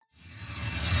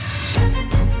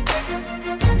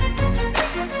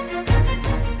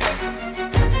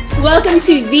Welcome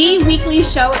to the weekly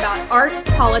show about art,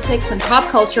 politics, and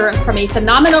pop culture from a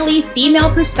phenomenally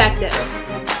female perspective.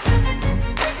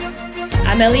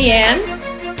 I'm Eliane.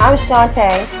 I'm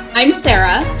Shantae. I'm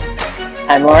Sarah.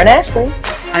 I'm Lauren Ashley.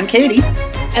 I'm Katie.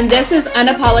 And this is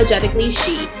Unapologetically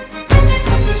She.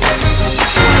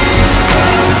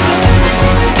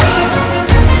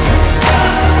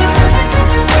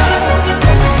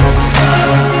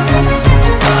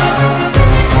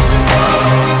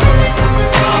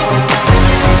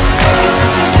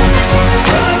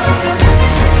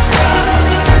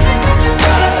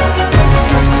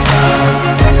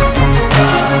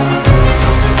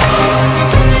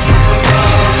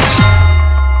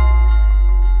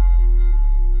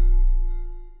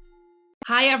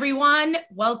 Hi, everyone.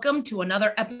 Welcome to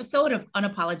another episode of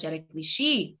Unapologetically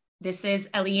She. This is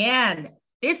Eliane.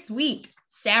 This week,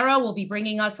 Sarah will be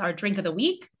bringing us our drink of the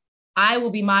week. I will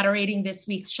be moderating this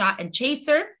week's Shot and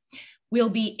Chaser. We'll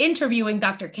be interviewing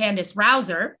Dr. Candice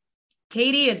Rouser.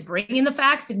 Katie is bringing the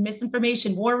facts in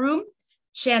Misinformation War Room.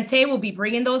 Shantae will be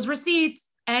bringing those receipts.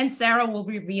 And Sarah will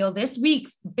reveal this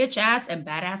week's bitch ass and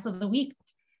badass of the week.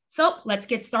 So let's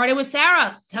get started with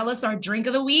Sarah. Tell us our drink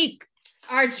of the week.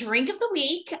 Our drink of the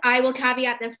week, I will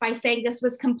caveat this by saying this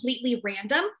was completely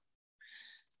random.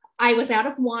 I was out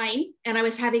of wine and I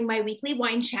was having my weekly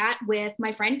wine chat with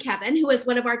my friend Kevin, who is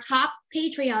one of our top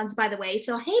Patreons, by the way.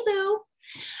 So, hey, boo.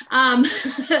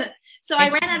 So I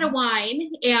ran out of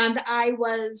wine and I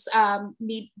was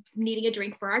needing a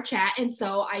drink for our chat. And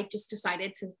so I just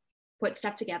decided to put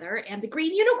stuff together. And the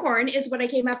green unicorn is what I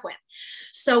came up with.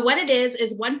 So what it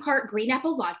is 1 part green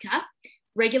apple vodka.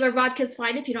 Regular vodka is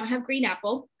fine if you don't have green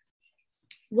apple.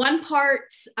 1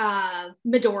 part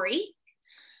Midori.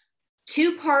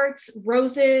 2 parts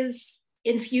roses,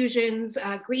 infusions,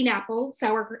 green apple,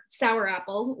 sour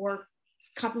apple, or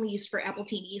commonly used for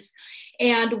appletinis.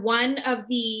 And 1 of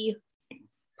the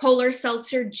Polar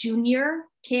Seltzer Junior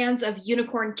cans of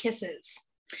Unicorn Kisses.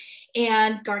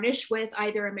 And garnish with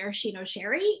either a maraschino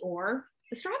cherry or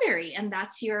a strawberry. And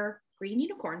that's your green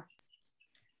unicorn.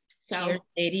 So, cheers,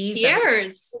 ladies.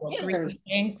 Cheers.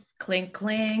 Thanks. Clink,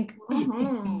 clink.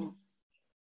 Mm-hmm.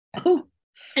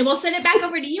 And we'll send it back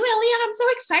over to you, Eliane. I'm so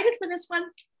excited for this one.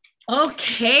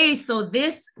 Okay, so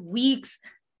this week's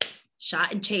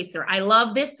Shot and Chaser. I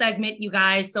love this segment, you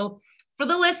guys. So for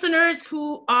the listeners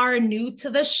who are new to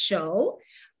the show,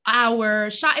 our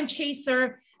Shot and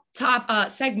Chaser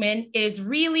top segment is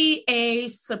really a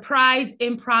surprise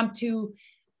impromptu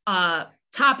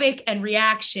topic and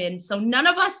reaction. So none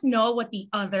of us know what the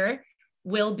other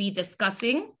will be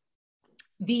discussing.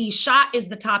 The shot is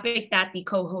the topic that the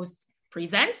co-host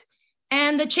presents,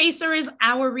 and the chaser is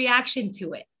our reaction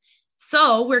to it.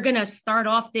 So we're going to start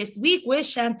off this week with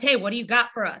Shantae. What do you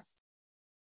got for us?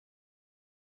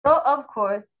 So, of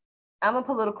course, I'm a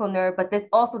political nerd, but this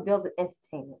also deals with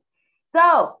entertainment.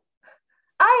 So,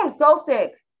 I am so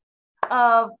sick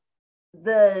of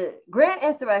the Grand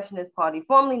Insurrectionist Party,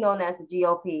 formerly known as the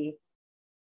GOP,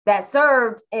 that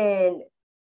served in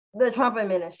the Trump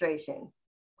administration.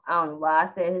 I don't know why I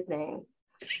said his name.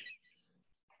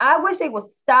 I wish they would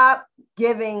stop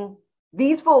giving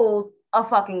these fools a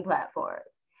fucking platform.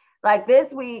 Like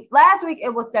last week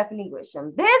it was Stephanie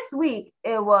Grisham.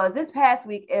 This past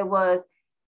week it was,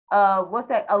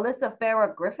 Alyssa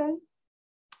Farah Griffin.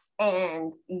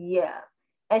 And yeah.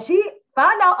 And she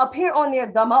found out appear on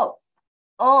there the most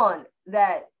on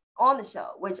the show,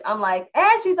 which I'm like,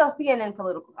 and she's a CNN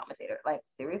political commentator. Like,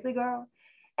 seriously, girl?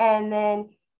 And then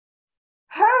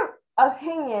her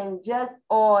opinion just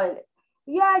on,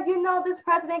 this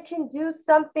president can do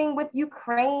something with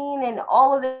Ukraine and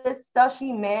all of this stuff.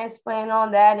 She mansplained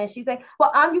on that. And she's like,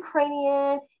 well, I'm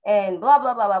Ukrainian and blah,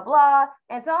 blah, blah, blah, blah.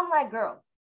 And so I'm like, girl,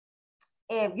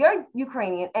 if you're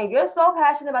Ukrainian and you're so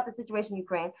passionate about the situation in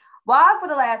Ukraine, why for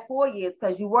the last 4 years,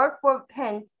 because you worked for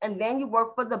Pence and then you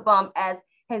worked for the bump as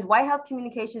his White House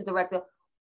communications director,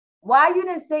 why you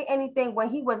didn't say anything when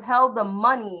he withheld the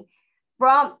money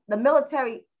from the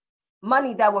military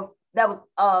money that was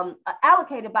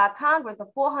allocated by Congress of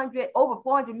over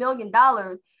 $400 million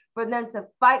for them to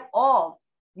fight off,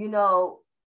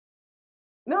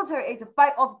 military aid to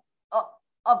fight off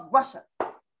of Russia.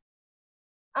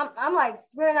 I'm like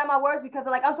swearing at my words because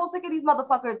I'm so sick of these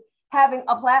motherfuckers having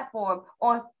a platform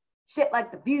on shit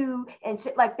like The View and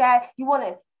shit like that. You want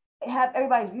to have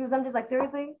everybody's views. I'm just like,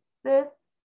 seriously, sis?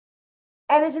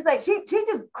 And it's just like, she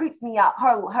just creeps me out.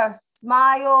 Her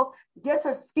smile, just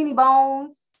her skinny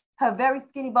bones, her very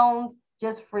skinny bones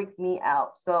just freak me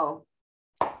out. So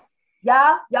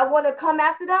y'all want to come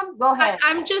after them? Go ahead.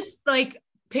 I'm just like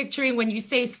picturing when you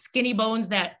say skinny bones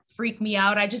that freak me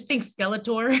out. I just think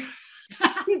Skeletor.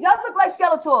 He does look like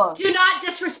Skeletor. Do not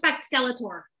disrespect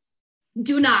Skeletor.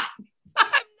 Do not.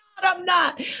 I'm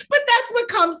not. But that's what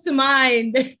comes to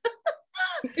mind.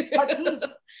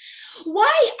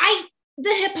 Why?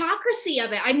 The hypocrisy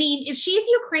of it. I mean, if she's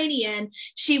Ukrainian,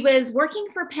 she was working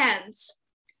for Pence.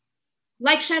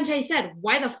 Like Shantae said,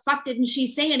 why the fuck didn't she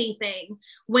say anything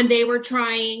when they were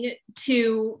trying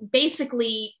to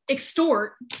basically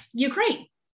extort Ukraine?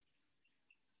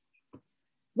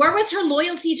 Where was her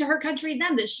loyalty to her country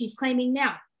then that she's claiming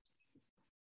now?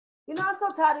 You know, I'm so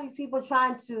tired of these people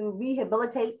trying to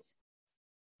rehabilitate,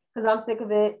 because I'm sick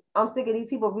of it. I'm sick of these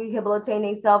people rehabilitating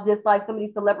themselves, just like some of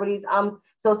these celebrities. I'm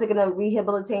so sick of them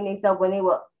rehabilitating themselves when they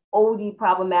were OD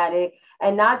problematic,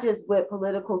 and not just with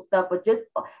political stuff, but just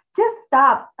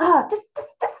stop. Just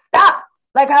stop.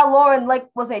 Like how Lauren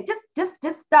was saying,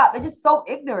 just stop. It's just so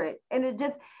ignorant, and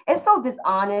it's so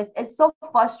dishonest. It's so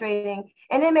frustrating,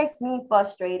 and it makes me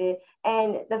frustrated.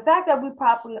 And the fact that we're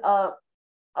propping up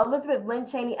Elizabeth Lynn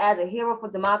Cheney as a hero for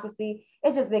democracy,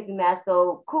 it just makes me mad.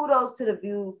 So kudos to The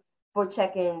View for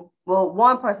checking. Well,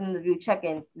 one person in The View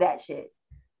checking that shit.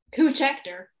 Who checked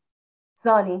her?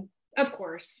 Sonny. Of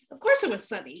course it was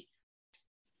Sunny.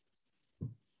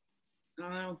 I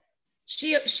don't know.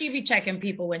 She be checking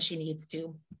people when she needs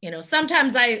to. You know,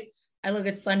 sometimes I look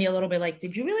at Sunny a little bit like,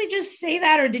 did you really just say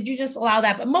that, or did you just allow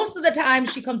that? But most of the time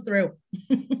she comes through.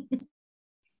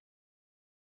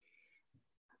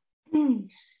 All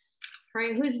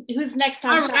right, who's next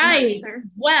on? All right.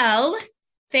 Well,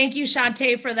 thank you,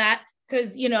 Shantae, for that.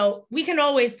 Because, you know, we can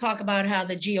always talk about how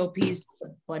the GOP is a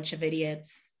bunch of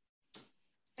idiots.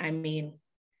 I mean,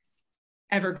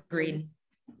 evergreen.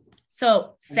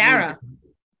 So, Sarah,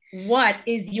 what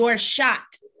is your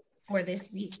shot for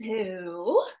this week?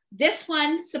 So, this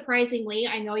one, surprisingly,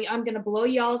 I know I'm going to blow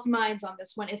y'all's minds on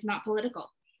this one, is not political.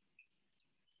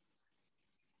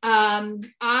 I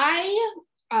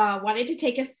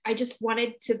just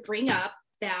wanted to bring up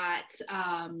that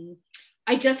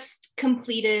I just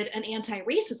completed an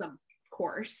anti-racism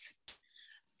course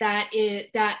that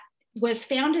was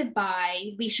founded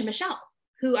by Leisha Michelle,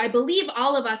 who I believe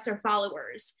all of us are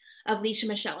followers of Leisha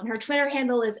Michelle, and her Twitter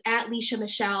handle is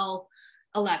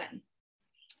 @LeishaMichelle11.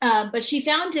 But she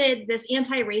founded this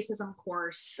anti-racism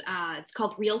course. It's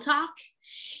called Real Talk,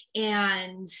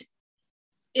 and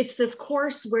it's this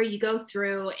course where you go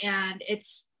through, and it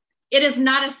is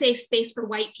not a safe space for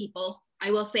white people.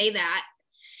 I will say that.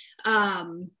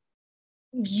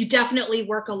 You definitely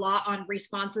work a lot on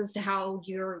responses to how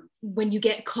when you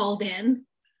get called in.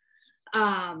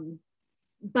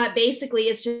 But basically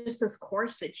it's just this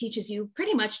course that teaches you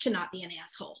pretty much to not be an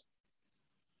asshole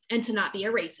and to not be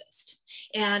a racist.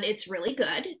 And it's really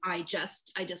good. I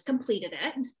just completed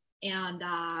it. And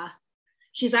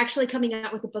she's actually coming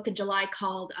out with a book in July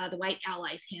called The White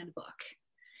Allies Handbook.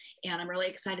 And I'm really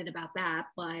excited about that.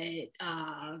 But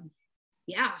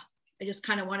yeah, I just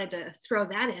kind of wanted to throw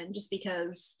that in just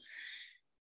because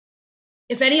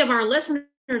if any of our listeners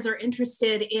are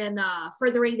interested in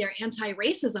furthering their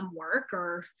anti-racism work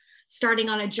or starting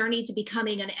on a journey to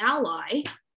becoming an ally,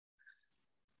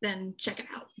 then check it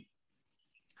out.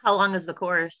 How long is the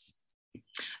course?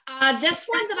 This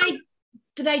one that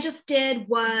I just did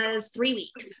was 3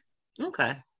 weeks.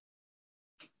 Okay.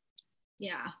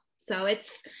 Yeah. So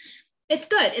it's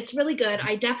good. It's really good.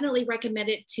 I definitely recommend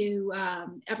it to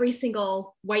every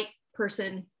single white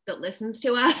person that listens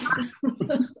to us.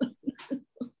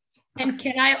 And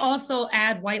can I also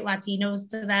add white Latinos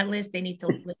to that list? They need to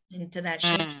listen to that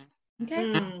shit.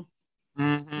 Okay.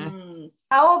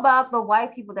 How about the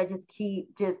white people that just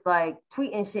keep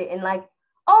tweeting shit and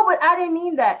oh, but I didn't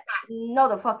mean that. No,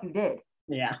 the fuck you did.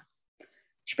 Yeah.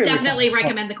 Definitely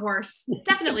recommend the course.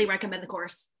 Definitely recommend the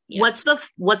course. Yeah.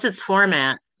 What's its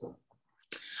format?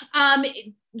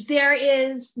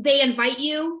 They invite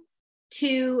you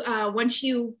to once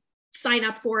you sign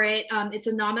up for it, it's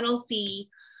a nominal fee.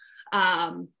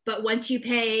 But once you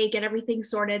pay, get everything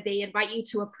sorted, they invite you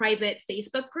to a private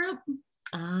Facebook group.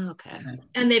 Oh, okay.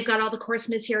 And they've got all the course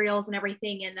materials and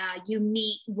everything. And you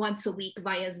meet once a week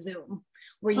via Zoom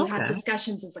where you have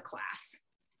discussions as a class.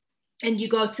 And you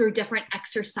go through different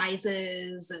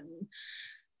exercises and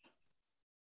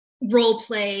role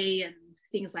play and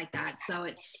things like that. So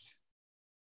it's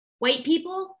white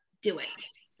people, do it.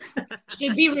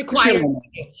 Should be required.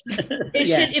 It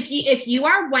should, if you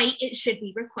are white, it should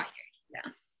be required.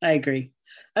 Yeah, I agree.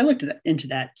 I looked into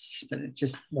that, but it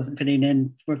just wasn't fitting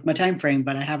in with my time frame.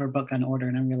 But I have her book on order,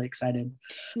 and I'm really excited.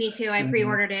 Me too. I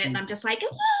pre-ordered it, and I'm just like,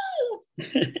 woo!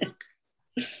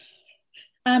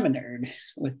 I'm a nerd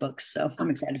with books, so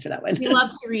I'm excited for that one. We love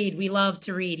to read. We love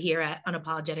to read here at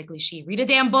Unapologetically She. Read a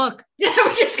damn book. I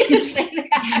was just going to say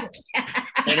that.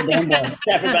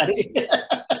 Everybody.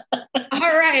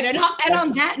 All right. And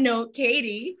on that note,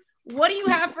 Katie, what do you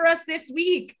have for us this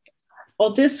week?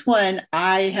 Well, this one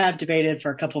I have debated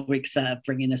for a couple of weeks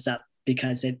bringing this up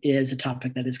because it is a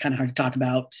topic that is kind of hard to talk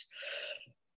about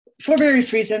for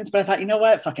various reasons. But I thought, you know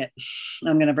what? Fuck it.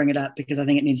 I'm going to bring it up because I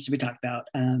think it needs to be talked about.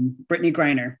 Brittany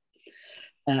Griner,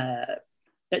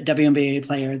 WNBA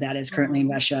player that is currently in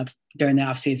Russia during the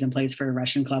offseason, plays for a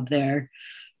Russian club there,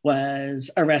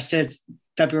 was arrested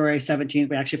February 17th.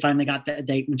 We actually finally got the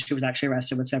date when she was actually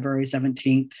arrested, was February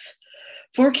 17th,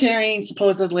 for carrying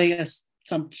supposedly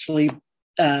essentially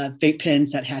vape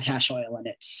pens that had hash oil in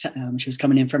it. She was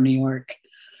coming in from New York.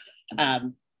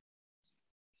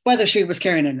 Whether she was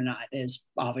carrying it or not is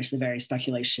obviously very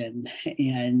speculation.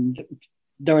 And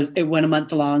it went a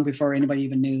month long before anybody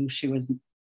even knew she was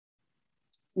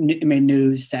made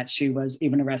news that she was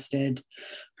even arrested.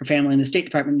 Her family and the State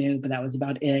Department knew, but that was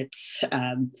about it.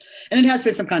 And it has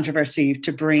been some controversy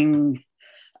to bring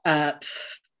up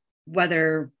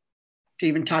whether to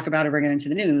even talk about or bring it into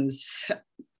the news,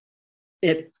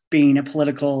 it being a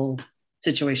political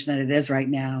situation that it is right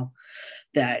now,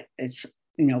 that it's,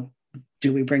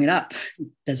 do we bring it up?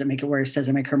 Does it make it worse? Does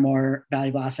it make her more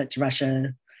valuable asset to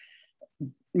Russia,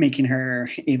 making her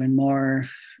even more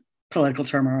political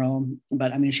turmoil?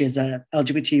 But I mean, she is a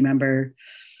LGBT member,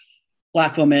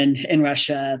 Black woman in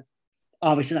Russia,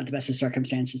 obviously not the best of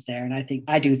circumstances there. And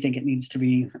I do think it needs to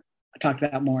be talked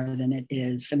about more than it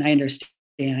is. And I understand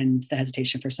the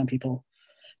hesitation for some people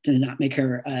to not make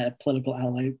her a political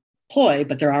ally ploy,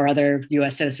 but there are other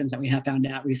US citizens that we have found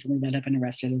out recently that have been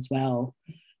arrested as well.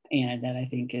 And that I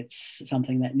think it's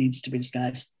something that needs to be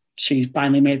discussed. She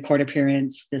finally made a court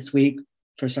appearance this week.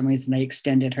 For some reason, they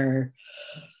extended her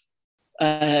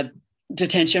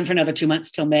detention for another 2 months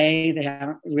till May. They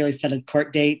haven't really set a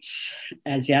court date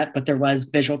as yet, but there was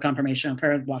visual confirmation of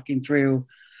her walking through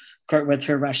court with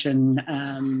her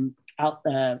Russian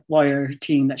lawyer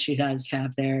team that she does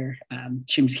have there.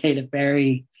 She made a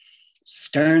very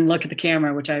stern look at the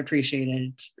camera, which I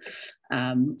appreciated,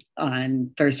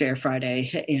 on Thursday or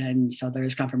Friday. And so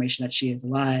there's confirmation that she is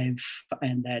alive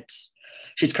and that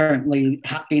she's currently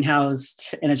being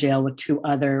housed in a jail with 2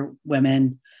 other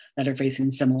women that are facing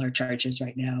similar charges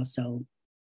right now. So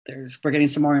we're getting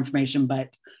some more information, but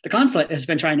the consulate has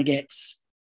been trying to get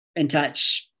in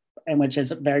touch, and which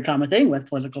is a very common thing with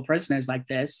political prisoners like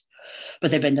this,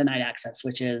 but they've been denied access,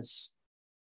 which is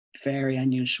very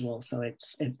unusual. So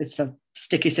it's a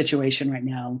sticky situation right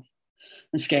now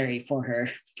and scary for her,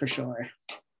 for sure.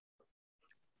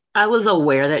 I was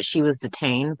aware that she was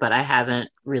detained, but I haven't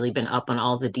really been up on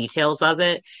all the details of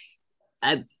it.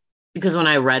 Because when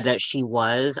I read that she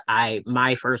was,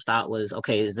 my first thought was,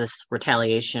 okay, is this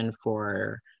retaliation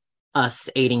for us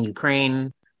aiding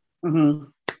Ukraine? Mm-hmm.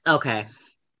 Okay.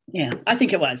 Yeah, I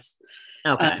think it was.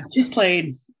 Okay. She's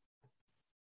played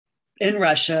in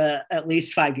Russia at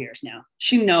least 5 years now.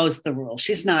 She knows the rules.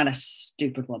 She's not a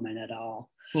stupid woman at all.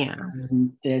 Yeah.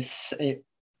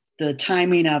 The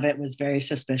timing of it was very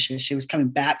suspicious. She was coming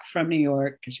back from New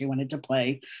York because she wanted to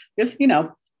play. Because,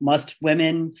 most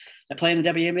women that play in the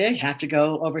WNBA have to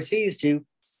go overseas to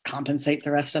compensate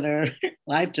the rest of their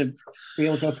life to be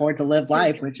able to afford to live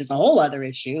life, which is a whole other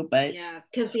issue. But yeah,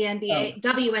 because the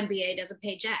WNBA doesn't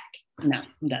pay jack. No,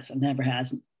 it doesn't. Never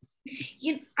has.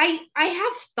 I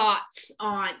have thoughts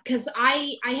on, because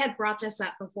I had brought this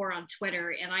up before on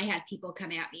Twitter and I had people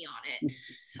come at me on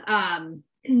it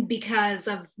because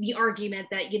of the argument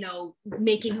that,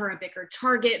 making her a bigger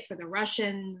target for the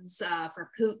Russians,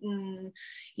 for Putin,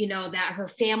 that her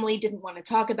family didn't want to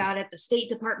talk about it. The State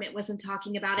Department wasn't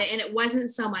talking about it. And it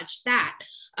wasn't so much that.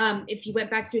 If you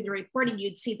went back through the reporting,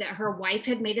 you'd see that her wife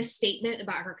had made a statement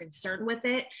about her concern with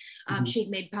it. She'd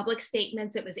made public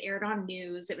statements. It was aired on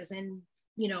news. It was in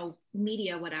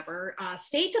media, whatever.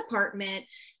 State Department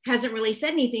hasn't really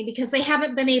said anything because they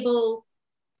haven't been able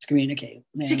to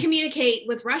communicate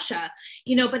with Russia,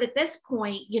 but at this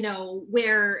point,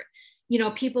 where,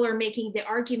 people are making the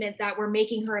argument that we're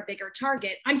making her a bigger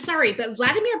target. I'm sorry, but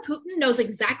Vladimir Putin knows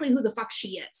exactly who the fuck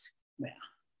she is. Yeah.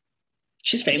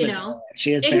 She's famous.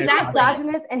 She is exactly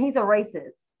misogynist, and he's a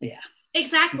racist. Yeah.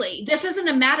 Exactly. This isn't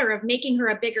a matter of making her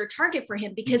a bigger target for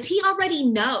him because he already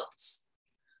knows.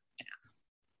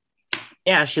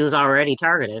 Yeah, she was already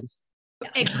targeted.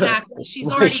 Exactly.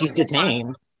 She's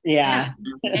detained. Yeah.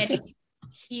 And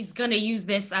he's going to use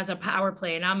this as a power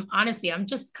play. And I'm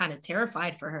just kind of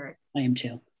terrified for her. I am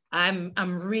too. I'm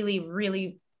really,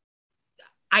 really,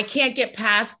 I can't get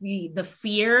past the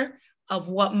fear of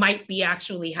what might be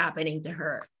actually happening to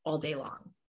her all day long.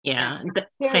 Yeah.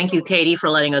 Thank you, Katie, for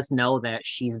letting us know that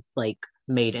she's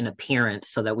made an appearance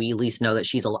so that we at least know that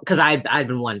she's alive. Because I've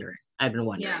been wondering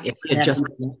Yeah. if it just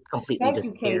completely Thank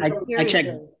you, Kate. disappeared. I check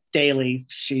Seriously. daily.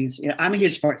 She's, I'm a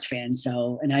huge sports fan,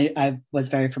 so, and I was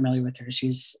very familiar with her.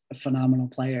 She's a phenomenal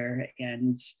player,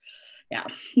 and yeah.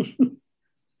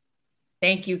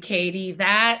 Thank you, Katie.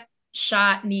 That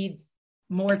shot needs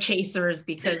more chasers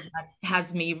because that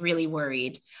has me really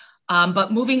worried.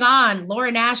 But moving on,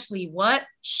 Lauren Ashley, what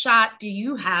shot do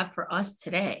you have for us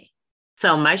today?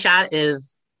 So my shot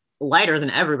is lighter than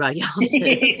everybody else's.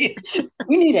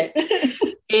 We need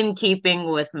it. In keeping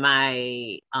with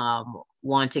my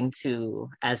wanting to,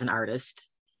 as an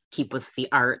artist, keep with the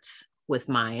arts with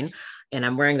mine, and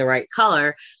I'm wearing the right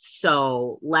color.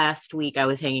 So last week I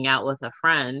was hanging out with a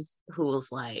friend who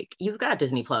was like, "You've got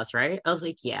Disney Plus, right?" I was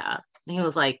like, "Yeah." And he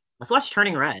was like, "Let's watch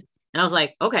Turning Red." And I was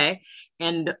like, "Okay."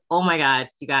 And oh my God,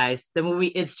 you guys, the movie,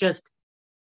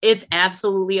 it's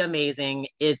absolutely amazing.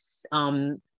 It's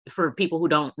for people who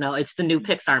don't know, it's the new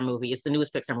Pixar movie. It's the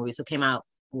newest Pixar movie. So it came out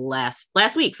last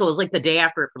week. So it was like the day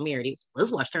after it premiered. He was,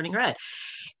 "Let's watch Turning Red."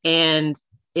 And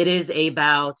it is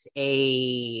about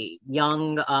a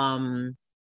young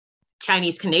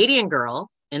Chinese Canadian girl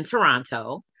in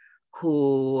Toronto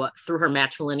who, through her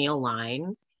matrilineal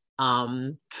line,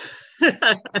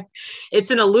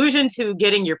 it's an allusion to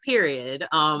getting your period.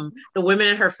 The women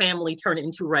in her family turn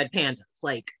into red pandas.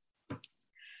 Like,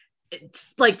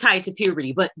 it's like tied to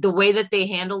puberty, but the way that they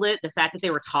handled it, the fact that they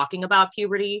were talking about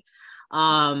puberty,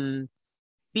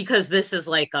 because this is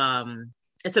like,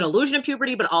 it's an illusion of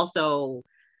puberty, but also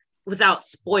without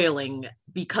spoiling,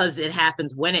 because it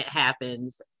happens when it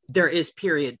happens, there is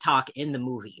period talk in the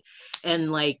movie.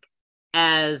 And like,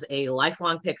 as a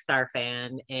lifelong Pixar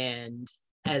fan and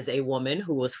as a woman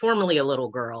who was formerly a little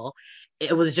girl,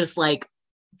 it was just like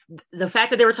the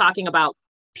fact that they were talking about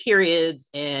periods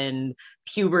and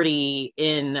puberty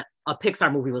in a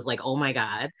Pixar movie was like, oh my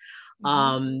God.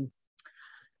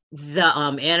 The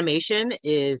animation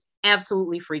is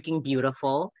absolutely freaking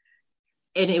beautiful.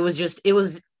 And it was,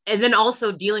 and then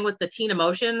also dealing with the teen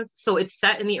emotions. So it's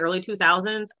set in the early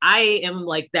 2000s. I am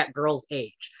like that girl's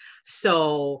age.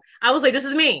 So I was like, this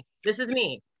is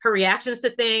me. Her reactions to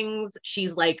things.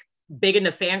 She's like big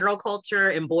into fangirl culture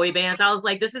and boy bands. I was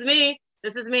like, this is me.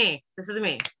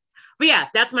 But yeah,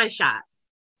 that's my shot.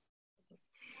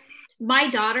 My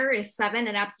daughter is 7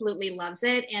 and absolutely loves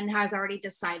it and has already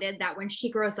decided that when she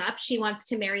grows up, she wants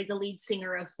to marry the lead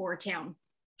singer of Four Town.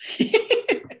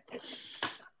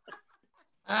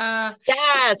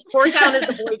 Yes, Four Town is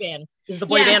the boy band. Is the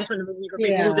boy band from the movie for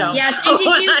people who don't. Yes, and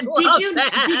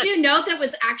did you note that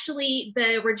was actually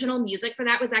the original music for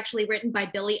that was actually written by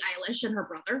Billie Eilish and her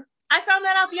brother? I found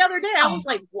that out the other day. I was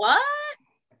like, what?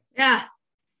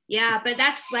 Yeah, but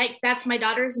that's my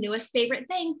daughter's newest favorite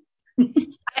thing.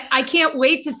 I can't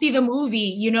wait to see the movie.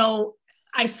 You know,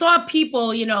 I saw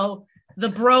people, you know, the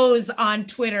bros on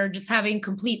Twitter just having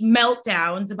complete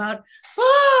meltdowns about,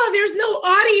 there's no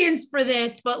audience for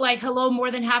this. But like, hello,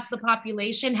 more than half the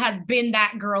population has been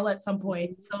that girl at some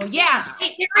point. So yeah,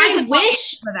 I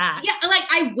wish for that. Yeah, like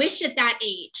I wish at that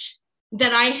age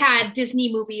that I had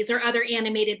Disney movies or other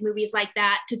animated movies like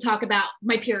that to talk about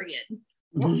my period.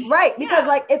 Right, because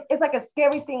like it's like a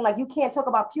scary thing. Like you can't talk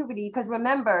about puberty because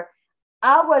remember,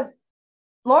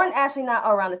 Lauren Ashley and I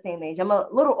are around the same age. I'm a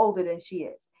little older than she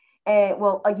is, and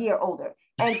well, a year older.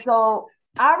 And so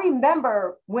I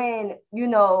remember when, you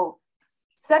know,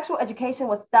 sexual education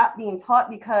was stopped being taught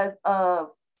because of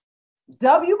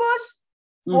W. Bush,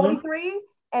 43,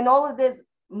 and all of this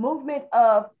movement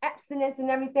of abstinence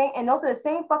and everything. And those are the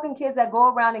same fucking kids that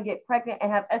go around and get pregnant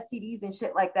and have STDs and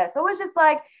shit like that. So it's just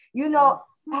like, you know,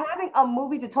 having a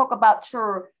movie to talk about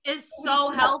it's so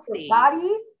healthy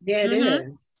body. Yeah, it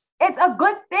is. It's a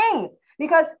good thing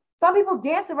because some people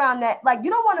dance around that. Like,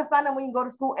 you don't want to find out when you go to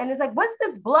school and it's like, what's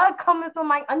this blood coming from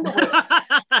my underwear?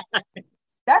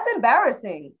 That's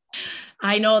embarrassing.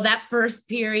 I know that first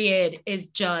period is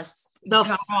just the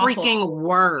freaking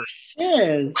worst.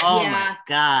 It is. Oh my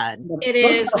God. It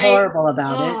is horrible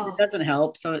about it. It doesn't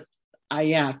help. So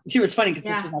it was funny because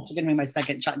this was actually going to be my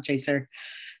second shot and chaser.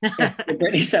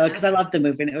 Brittany, so because I loved the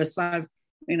movie and it was fun.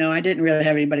 You know, I didn't really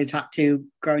have anybody to talk to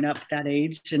growing up that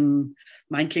age, and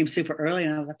mine came super early,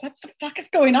 and I was like, "What the fuck is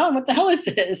going on? What the hell is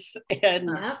this?"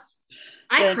 And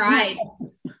I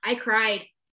cried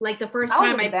like the first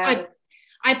time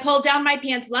I pulled down my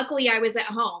pants. Luckily, I was at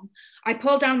home. I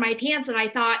pulled down my pants, and I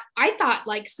thought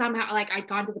like somehow like I'd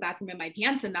gone to the bathroom in my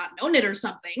pants and not known it or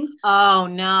something. Oh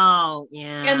no,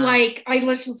 yeah. And like I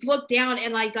just looked down,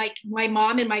 and like my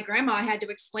mom and my grandma had to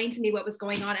explain to me what was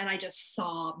going on, and I just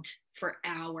sobbed for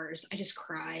hours. I just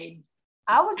cried.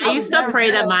 I used to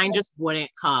pray that mine just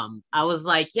wouldn't come. I was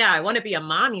like, yeah, I want to be a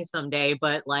mommy someday,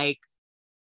 but like,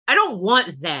 I don't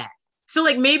want that. So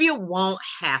like, maybe it won't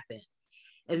happen.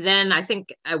 And then I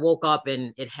think I woke up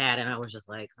and it had, and I was just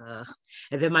like, ugh.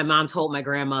 And then my mom told my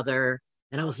grandmother,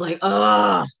 and I was like,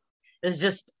 ugh, it's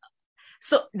just,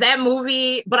 so that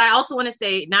movie. But I also want to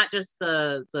say not just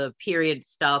the period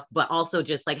stuff, but also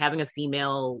just like having a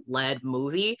female led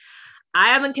movie. I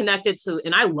haven't connected to,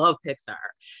 and I love Pixar.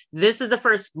 This is the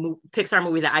first Pixar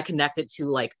movie that I connected to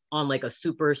like on like a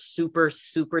super, super,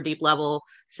 super deep level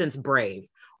since Brave,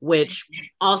 which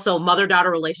also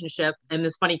mother-daughter relationship. And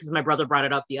it's funny because my brother brought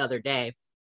it up the other day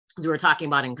because we were talking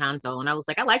about Encanto, and I was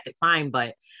like, I liked it fine,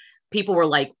 but people were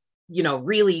like, you know,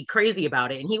 really crazy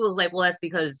about it. And he was like, well, that's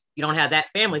because you don't have that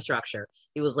family structure.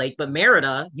 He was like, but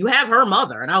Merida, you have her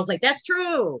mother. And I was like, that's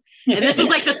true. And this was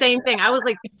like the same thing. I was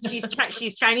like,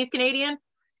 she's Chinese Canadian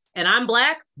and I'm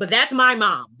Black, but that's my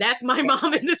mom. That's my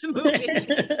mom in this movie.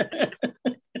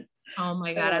 Oh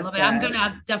my God, I love it. I'm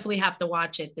gonna definitely have to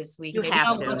watch it this week. You Maybe have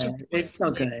I'll to. watch it. It's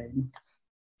so good.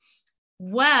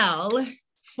 Well,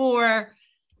 for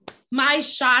my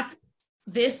shot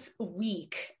this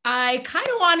week, I kind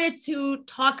of wanted to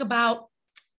talk about,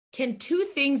 can two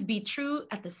things be true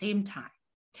at the same time?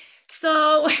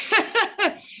 So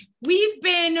we've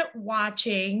been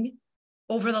watching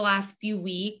over the last few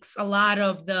weeks a lot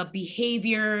of the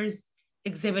behaviors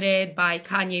exhibited by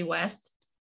Kanye West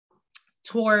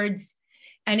towards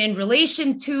and in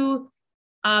relation to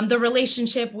the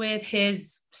relationship with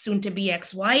his soon-to-be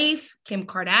ex-wife, Kim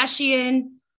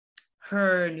Kardashian,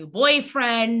 her new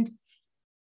boyfriend.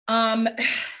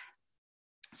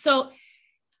 So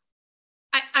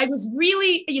I was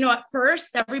really, you know, at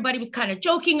first everybody was kind of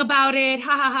joking about it.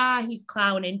 Ha ha ha, he's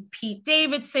clowning Pete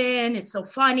Davidson. It's so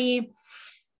funny.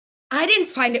 I didn't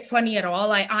find it funny at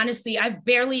all. I've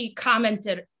barely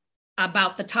commented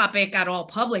about the topic at all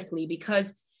publicly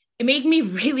because it made me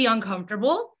really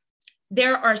uncomfortable.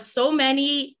 There are so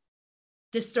many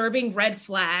disturbing red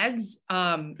flags,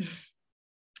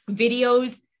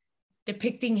 videos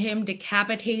depicting him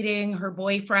decapitating her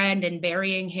boyfriend and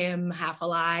burying him half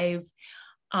alive.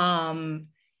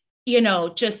 You know,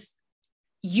 just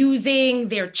using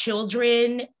their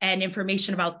children and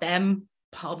information about them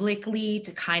publicly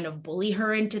to kind of bully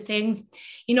her into things.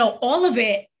 You know, all of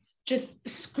it just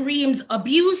screams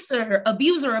abuser,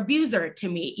 abuser, abuser to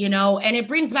me, you know, and it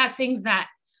brings back things that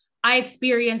I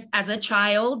experienced as a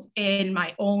child in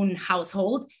my own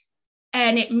household.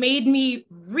 And it made me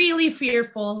really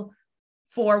fearful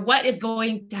for what is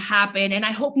going to happen. And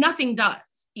I hope nothing does,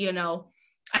 you know,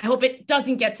 I hope it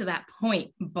doesn't get to that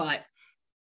point, but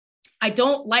I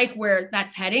don't like where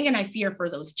that's heading. And I fear for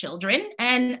those children.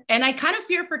 And I kind of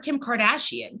fear for Kim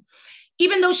Kardashian,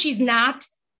 even though she's not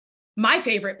my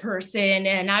favorite person.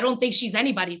 And I don't think she's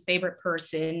anybody's favorite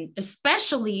person,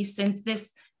 especially since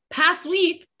this past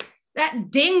week, that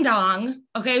ding dong,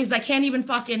 okay, was I can't even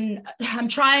fucking, I'm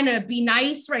trying to be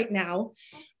nice right now,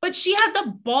 but she had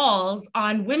the balls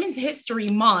on Women's History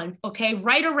Month, okay,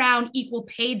 right around Equal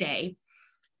Pay Day,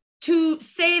 to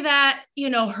say that, you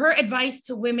know, her advice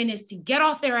to women is to get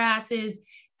off their asses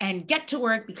and get to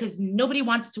work because nobody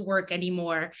wants to work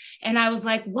anymore. And I was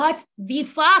like, what the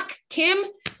fuck, Kim?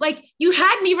 Like, you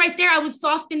had me right there. I was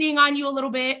softening on you a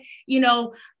little bit, you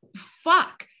know,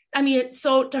 fuck. I mean,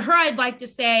 so to her, I'd like to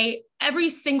say every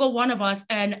single one of us,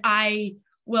 and I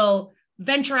will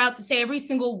venture out to say every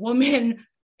single woman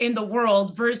in the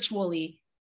world virtually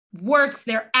works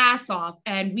their ass off.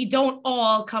 And we don't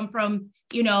all come from,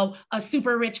 you know, a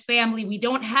super rich family. We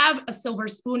don't have a silver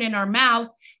spoon in our mouth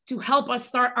to help us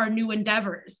start our new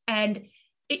endeavors. And,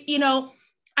 you know,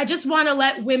 I just want to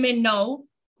let women know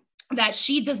that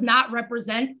she does not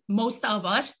represent most of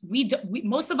us.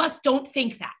 Most of us don't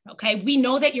think that, okay? We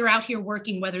know that you're out here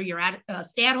working, whether you're at a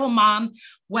stay-at-home mom,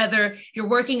 whether you're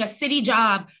working a city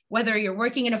job, whether you're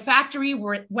working in a factory,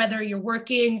 whether you're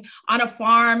working on a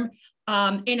farm,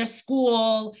 in a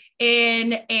school,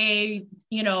 in a,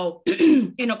 you know,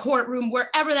 in a courtroom,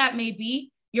 wherever that may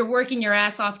be, you're working your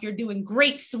ass off. You're doing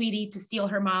great, sweetie, to steal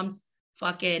her mom's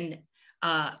fucking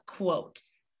quote.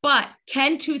 But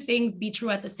can two things be true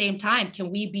at the same time?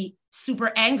 Can we be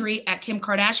super angry at Kim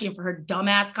Kardashian for her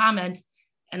dumbass comments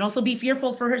and also be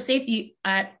fearful for her safety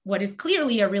at what is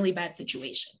clearly a really bad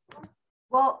situation?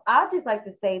 Well, I'd just like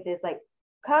to say this, like,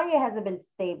 Kanye hasn't been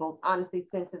stable, honestly,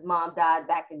 since his mom died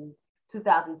back in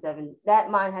 2007.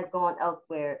 That mind has gone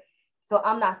elsewhere. So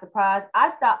I'm not surprised.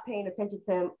 I stopped paying attention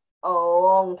to him a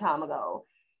long time ago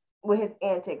with his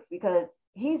antics because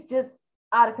he's just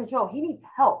out of control. He needs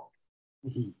help.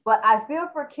 Mm-hmm. But I feel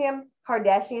for Kim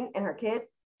Kardashian and her kids.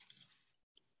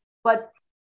 But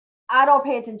I don't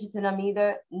pay attention to them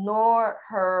either, nor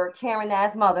her Karen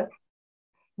ass mother,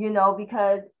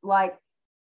 because like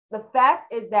the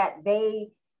fact is that they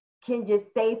can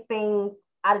just say things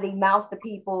out of their mouths to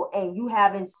people, and you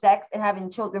having sex and having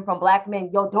children from Black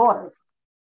men, your daughters,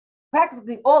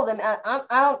 practically all of them.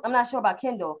 I'm not sure about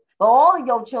Kendall, but all of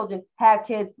your children have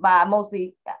kids by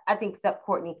mostly, I think, except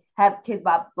Courtney, have kids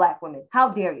by Black women. How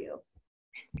dare you?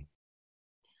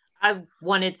 I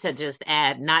wanted to just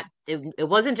add, it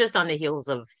wasn't just on the heels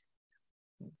of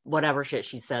whatever shit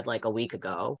she said like a week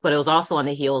ago, but it was also on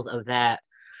the heels of that.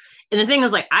 And the thing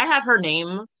is, like, I have her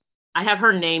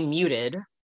name muted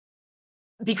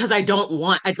because I don't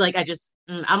want, I'm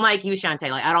like you, Shantae,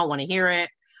 like, I don't want to hear it.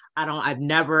 I'm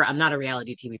not a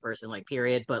reality TV person, like,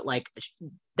 period. But like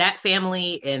that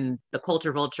family and the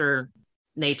culture vulture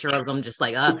nature of them, just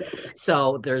like,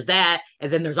 so there's that.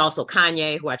 And then there's also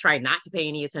Kanye, who I tried not to pay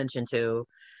any attention to.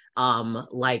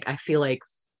 Like, I feel like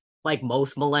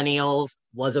most millennials,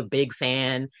 was a big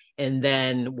fan. And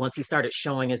then once he started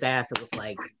showing his ass, it was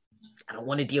like, I don't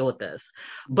want to deal with this.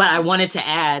 But I wanted to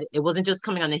add, it wasn't just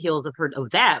coming on the heels of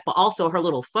that, but also her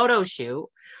little photo shoot,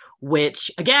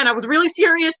 which again, I was really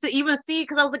furious to even see,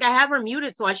 because I was like, I have her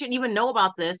muted, so I shouldn't even know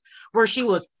about this, where she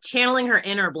was channeling her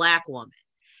inner Black woman.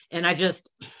 And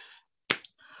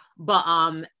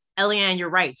Eliane, you're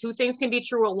right. Two things can be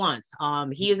true at once.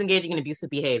 He is engaging in abusive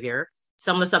behavior.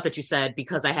 Some of the stuff that you said,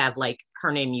 because I have like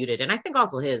her name muted, and I think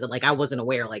also his, like, I wasn't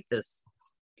aware like this,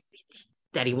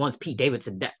 that he wants Pete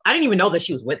Davidson dead. I didn't even know that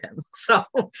she was with him. So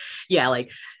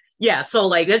so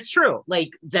like, that's true. Like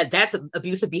that's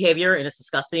abusive behavior, and it's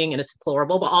disgusting and it's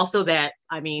deplorable, but also that,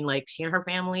 I mean, like, she and her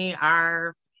family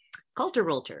are culture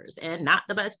vultures and not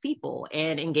the best people,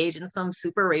 and engage in some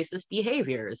super racist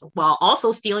behaviors while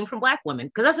also stealing from Black women.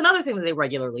 Because that's another thing that they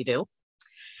regularly do.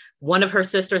 One of her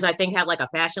sisters, I think, had like a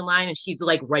fashion line, and she's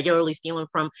like regularly stealing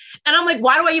from, and I'm like,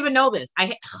 why do I even know this? But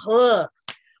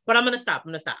I'm going to stop.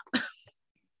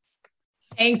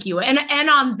 Thank you. And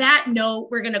on that note,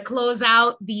 we're going to close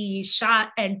out the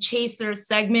Shot and Chaser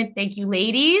segment. Thank you,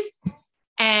 ladies.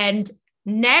 And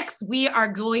next, we are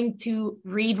going to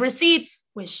read receipts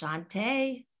with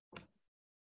Shantae.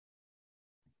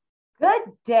 Good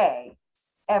day,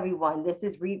 everyone. This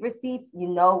is Read Receipts. You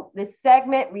know, this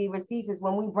segment, Read Receipts, is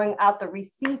when we bring out the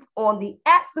receipts on the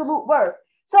absolute worst.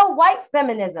 So, white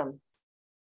feminism.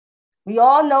 We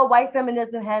all know white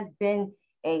feminism has been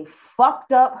a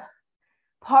fucked up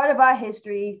part of our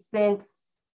history since,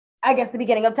 I guess, the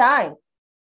beginning of time.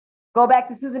 Go back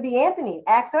to Susan B. Anthony.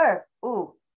 Ask her.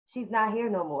 Ooh, she's not here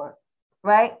no more,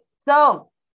 right?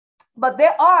 So, but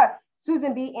there are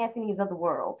Susan B. Anthony's of the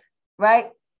world,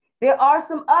 right? There are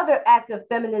some other active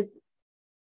feminists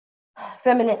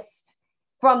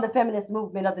from the feminist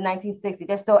movement of the 1960s.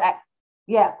 They're still,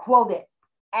 quoted,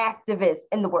 activists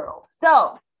in the world.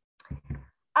 So,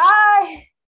 I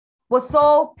was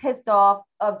so pissed off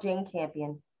of Jane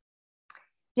Campion.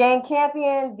 Jane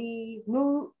Campion, the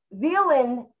New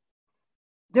Zealand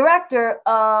director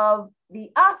of the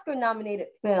Oscar-nominated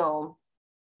film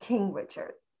King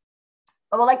Richard.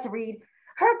 I would like to read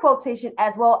her quotation,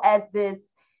 as well as this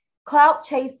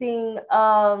clout-chasing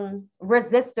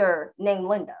resistor named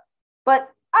Linda. But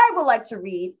I would like to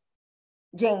read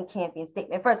Jane Campion's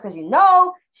statement first, because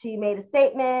she made a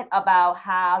statement about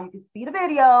how, you can see the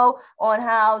video on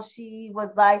how she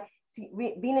was like,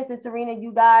 Venus and Serena,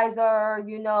 you guys are,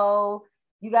 you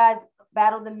guys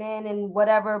battle the men and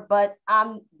whatever, but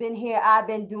I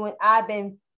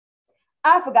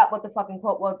forgot what the fucking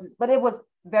quote was, but it was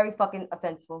very fucking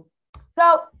offensive.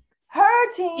 So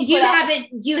her team, you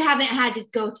haven't had to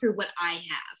go through what I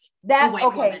have. That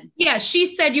okay. Woman. Yeah, she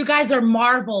said you guys are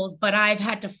marvels, but I've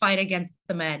had to fight against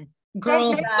the men.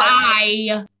 Girl,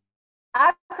 bye.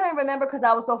 I couldn't remember because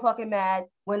I was so fucking mad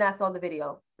when I saw the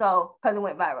video. So, because it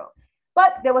went viral.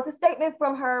 But there was a statement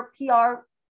from her PR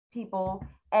people,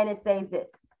 and it says this: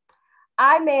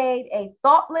 I made a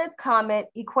thoughtless comment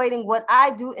equating what I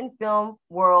do in the film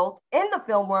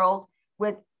world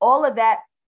with all of that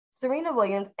Serena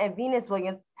Williams and Venus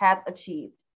Williams have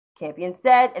achieved, Campion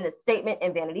said in a statement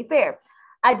in Vanity Fair.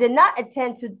 I did not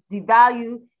intend to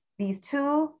devalue these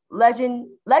two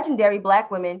legendary Black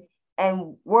women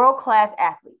and world-class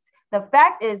athletes. The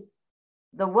fact is,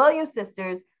 the Williams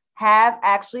sisters have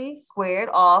actually squared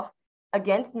off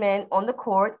against men on the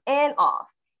court and off.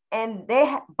 And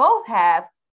they both have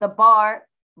raised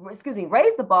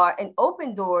the bar and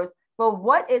opened doors for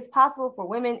what is possible for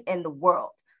women in the world.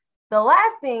 The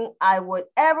last thing I would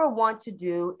ever want to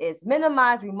do is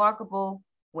minimize remarkable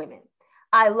women.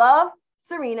 I love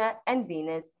Serena and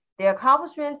Venus. Their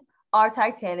accomplishments are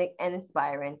titanic and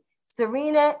inspiring.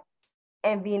 Serena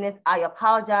and Venus, I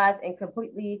apologize and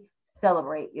completely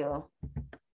celebrate you.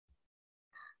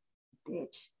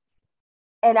 Bitch.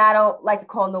 And I don't like to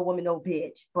call no woman no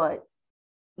bitch, but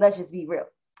let's just be real.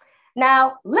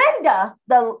 Now, Linda,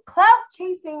 the clout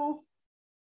chasing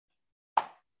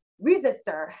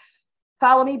resistor,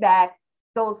 follow me back.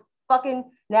 Those fucking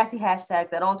nasty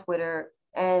hashtags that on Twitter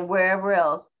and wherever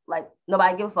else, like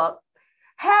nobody give a fuck,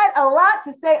 had a lot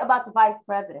to say about the vice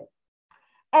president.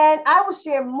 And I will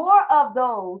share more of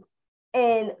those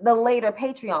in the later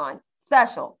Patreon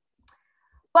special.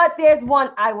 But there's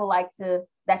one I would like to,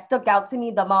 that stuck out to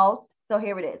me the most. So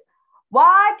here it is.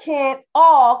 Why can't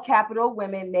all capital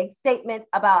women make statements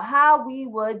about how we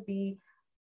would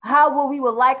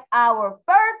like our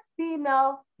first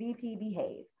female VP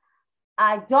behave?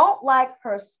 I don't like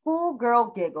her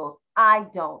schoolgirl giggles. I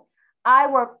don't. I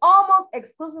work almost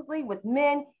exclusively with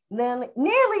men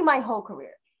nearly my whole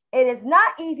career. It is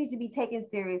not easy to be taken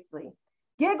seriously.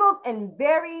 Giggles in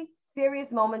very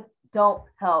serious moments don't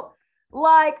help.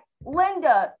 Like,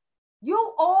 Linda,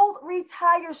 you old,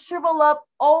 retired, shrivel up,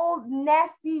 old,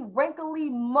 nasty, wrinkly,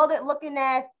 mullet looking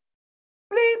ass.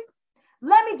 Bleep.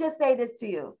 Let me just say this to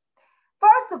you.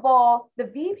 First of all, the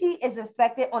VP is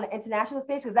respected on the international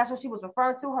stage because that's what she was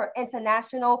referring to, her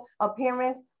international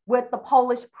appearance with the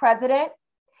Polish president.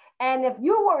 And if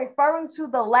you were referring to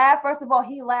the laugh, first of all,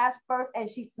 he laughed first and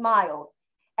she smiled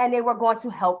and they were going to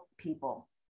help people.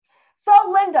 So,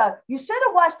 Linda, you should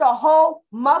have watched the whole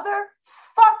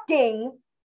motherfucking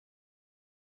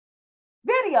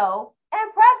video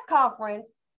and press conference.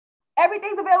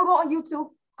 Everything's available on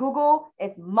YouTube. Google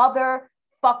is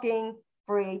motherfucking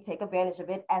free. Take advantage of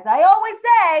it, as I always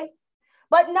say.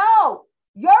 But no,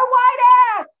 your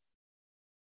white ass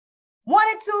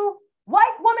wanted to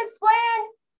white woman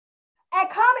splain and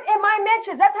comment in my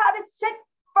mentions. That's how this shit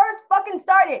first fucking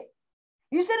started.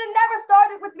 You should have never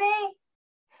started with me.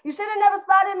 You should have never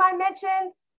slid in my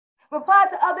mentions,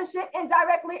 replied to other shit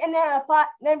indirectly, and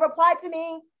then replied to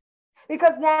me.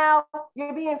 Because now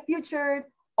you're being featured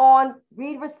on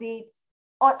Read Receipts,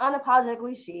 on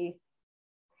Unapologetically She,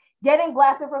 getting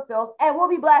blasted for filth, and will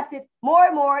be blasted more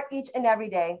and more each and every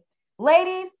day.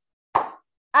 Ladies,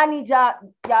 I need y'all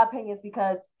opinions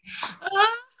because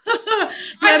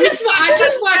I'm just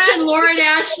watching Lauren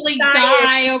Ashley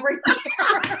die over here.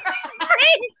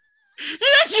 You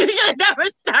should have never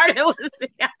started with me.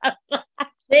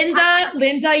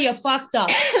 Linda, you fucked up.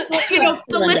 You know,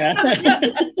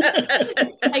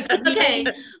 okay,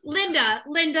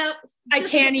 Linda, I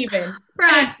can't even.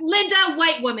 Right, Linda,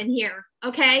 white woman here.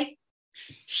 Okay,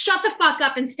 shut the fuck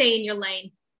up and stay in your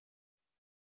lane.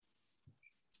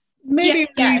 Maybe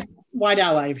White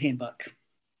Ally handbook.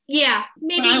 Yeah,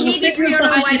 maybe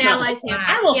pre-order White Allies handbook.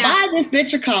 I will buy this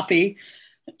bitch a copy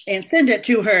and send it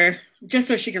to her just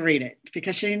so she can read it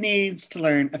because she needs to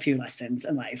learn a few lessons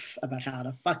in life about how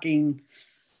to fucking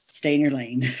stay in your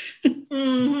lane.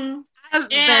 Mm-hmm.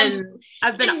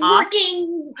 I've been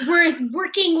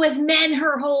working with men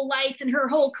her whole life and her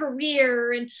whole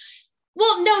career, and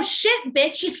well, no shit,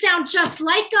 bitch, you sound just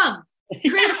like them.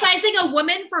 Criticizing a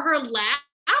woman for her laugh?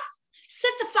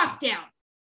 Sit the fuck down.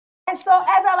 And so,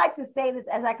 as I like to say this,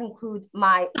 as I conclude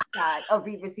my side of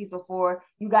Read Receipts before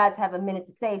you guys have a minute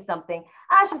to say something,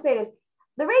 I should say this.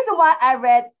 The reason why I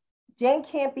read Jane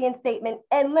Campion's statement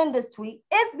and Linda's tweet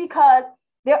is because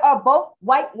they are both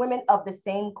white women of the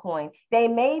same coin. They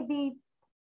may be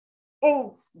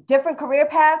in different career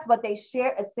paths, but they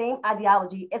share the same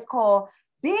ideology. It's called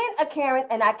being a Karen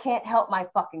and I can't help my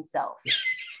fucking self.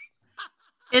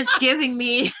 It's giving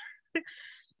me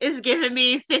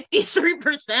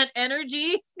 53%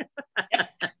 energy.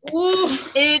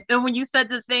 And when you said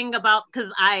the thing about,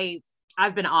 because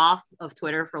I've been off of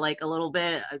Twitter for like a little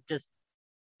bit, just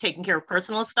taking care of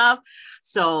personal stuff.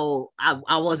 So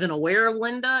I wasn't aware of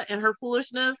Linda and her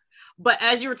foolishness. But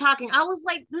as you were talking, I was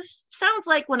like, this sounds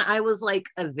like when I was like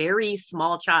a very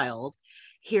small child,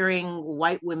 hearing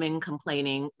white women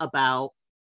complaining about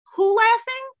who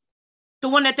laughing? The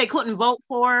one that they couldn't vote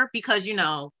for because, you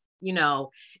know, and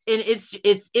it's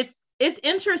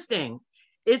interesting.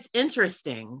 It's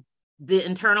interesting. The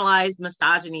internalized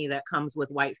misogyny that comes with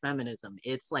white feminism.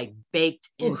 It's like baked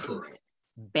into it.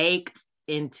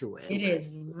 It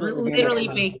is literally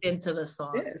baked into the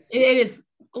sauce. It is.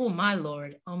 Oh my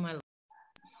lord.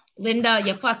 Linda,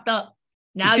 you fucked up.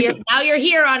 Now you're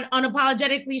here on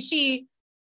Unapologetically She.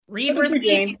 Read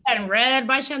Receipts and read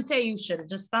by Shantae. You should have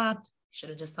just stopped. You should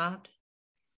have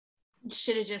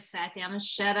just sat down and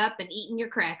shut up and eaten your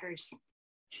crackers.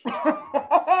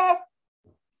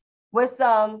 With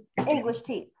some English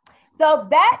tea. So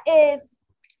that is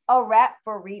a wrap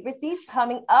for Read Receipts.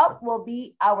 Coming up will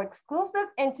be our exclusive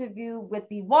interview with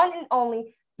the one and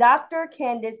only Dr.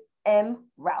 Candice M.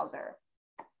 Rouser.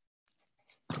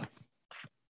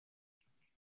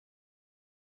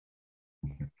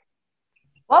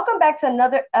 Welcome back to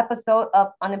another episode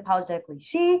of Unapologetically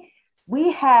She.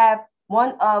 We have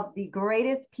one of the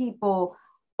greatest people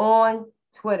on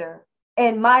Twitter,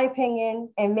 in my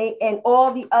opinion, and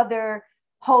all the other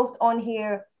hosts on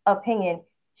here opinion.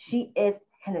 She is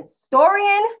an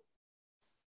historian,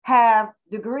 have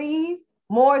degrees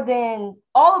more than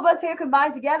all of us here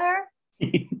combined together,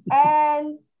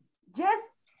 and just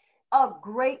a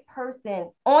great person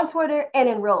on Twitter and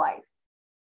in real life.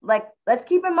 Like, let's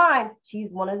keep in mind,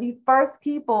 she's one of the first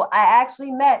people I actually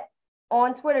met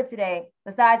on Twitter today,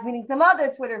 besides meeting some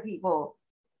other Twitter people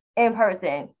in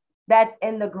person that's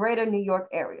in the greater New York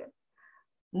area.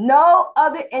 No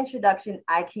other introduction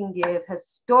I can give.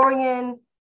 Historian,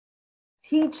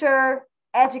 teacher,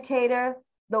 educator,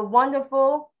 the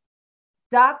wonderful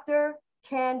Dr.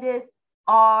 Candice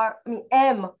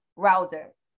M. Rouser.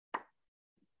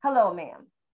 Hello, ma'am.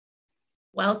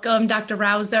 Welcome, Dr.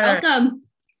 Rouser. Welcome.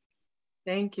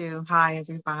 Thank you. Hi,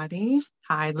 everybody.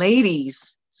 Hi,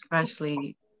 ladies,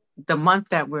 especially the month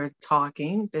that we're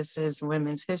talking. This is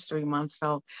Women's History Month.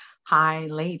 So, hi,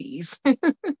 ladies.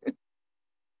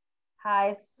 Hi,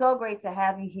 it's so great to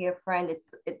have you here, friend.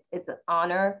 It's an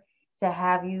honor to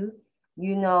have you.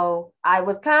 You know, I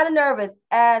was kind of nervous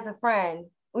as a friend.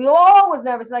 We all was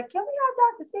nervous, like, can we have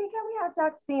Dr. C? Can we have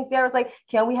Dr. C? And Sarah's like,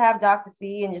 can we have Dr.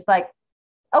 C? And just like,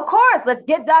 of course, let's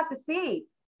get Dr. C.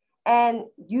 And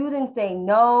you didn't say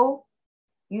no.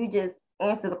 You just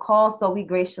answered the call. So we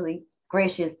graciously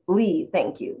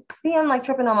thank you. See, I'm like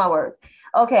tripping on my words.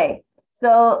 Okay,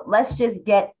 so let's just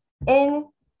get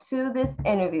into this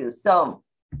interview. So,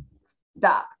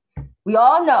 Doc, we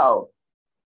all know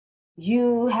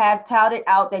you have touted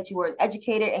out that you were an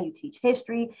educator and you teach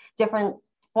history, different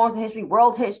forms of history,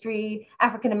 world history,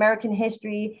 African American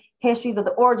history, histories of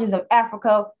the origins of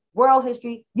Africa, world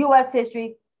history, U.S.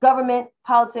 history, government,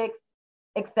 politics,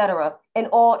 etc., in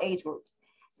all age groups.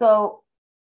 So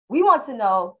we want to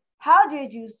know, how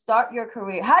did you start your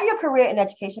career? How your career in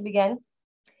education began?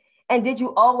 And did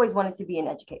you always want to be an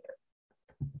educator?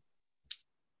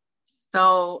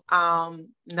 So,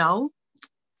 no,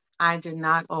 I did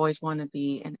not always want to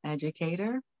be an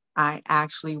educator. I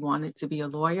actually wanted to be a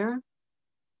lawyer.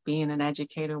 Being an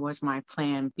educator was my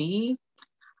plan B.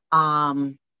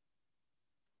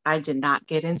 I did not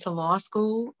get into law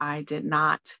school. I did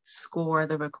not score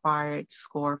the required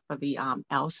score for the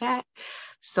LSAT.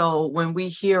 So when we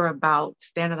hear about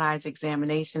standardized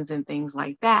examinations and things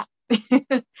like that,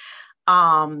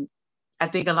 I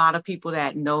think a lot of people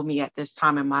that know me at this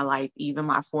time in my life, even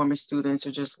my former students,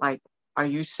 are just like, are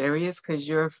you serious? Because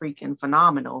you're freaking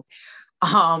phenomenal.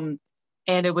 And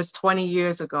it was 20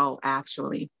 years ago,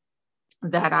 actually,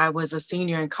 that I was a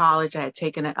senior in college. I had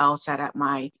taken an LSAT at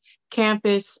my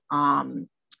campus, and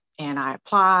I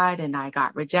applied and I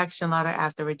got rejection letter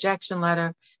after rejection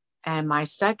letter. And my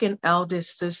second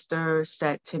eldest sister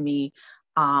said to me,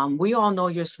 we all know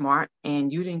you're smart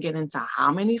and you didn't get into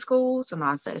how many schools? And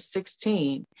I said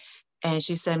 16. And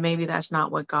she said, maybe that's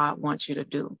not what God wants you to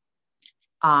do.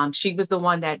 She was the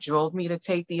one that drove me to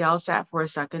take the LSAT for a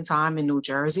second time in New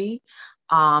Jersey.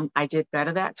 I did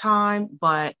better that time,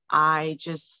 but I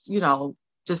just,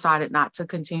 decided not to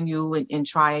continue and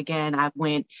try again. I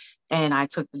went and I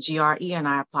took the GRE and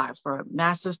I applied for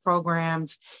master's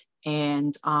programs.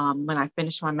 And when I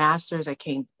finished my master's, I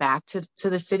came back to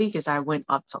the city because I went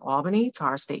up to Albany, to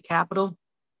our state capital.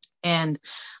 And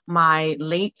my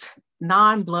late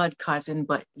non-blood cousin,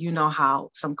 but you know how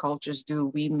some cultures do,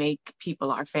 we make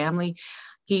people our family.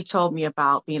 He told me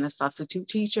about being a substitute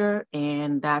teacher,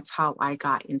 and that's how I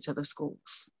got into the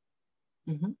schools.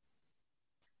 Mm-hmm.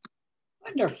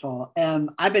 Wonderful.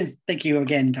 Thank you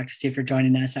again, Dr. C, for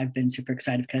joining us. I've been super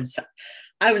excited because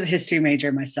I was a history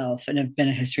major myself and have been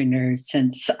a history nerd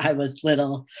since I was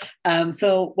little.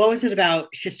 So what was it about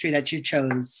history that you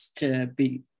chose to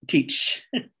teach?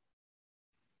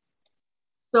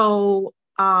 So,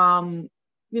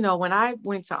 when I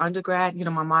went to undergrad,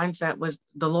 my mindset was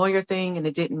the lawyer thing and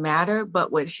it didn't matter.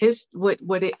 But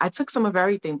I took some of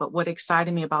everything, but what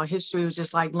excited me about history was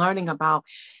just like learning about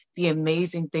the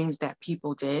amazing things that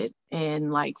people did. And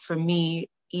like for me,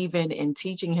 even in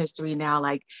teaching history now,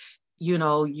 like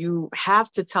you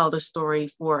have to tell the story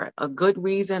for a good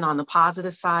reason on the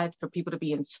positive side, for people to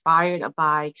be inspired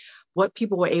by what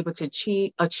people were able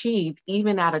to achieve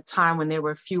even at a time when there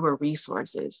were fewer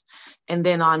resources. And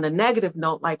then on the negative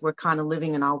note, like we're kind of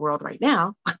living in our world right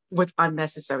now with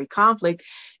unnecessary conflict,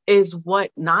 is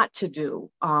what not to do.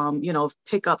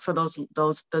 Pick up for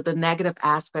the negative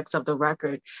aspects of the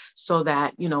record so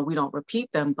that, we don't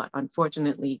repeat them. But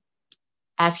unfortunately,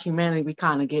 as humanity, we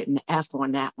kind of get an F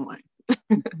on that one.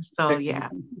 So yeah,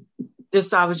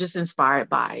 I was just inspired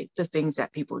by the things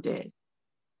that people did.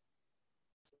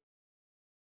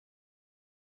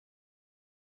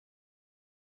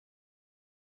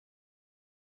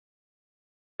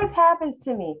 This happens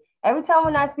to me every time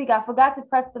when I speak. I forgot to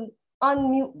press the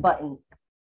unmute button.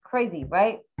 Crazy,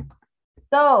 right?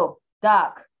 So,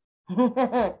 Doc.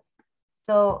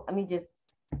 So let me just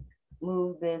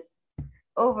move this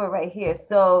over right here.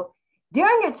 So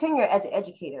during your tenure as an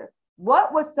educator,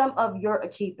 what was some of your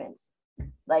achievements?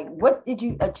 Like, what did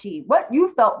you achieve? What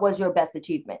you felt was your best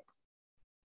achievements?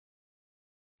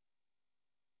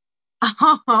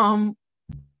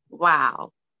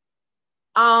 Wow.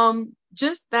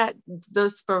 Just that the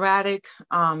sporadic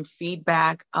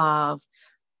feedback of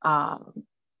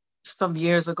some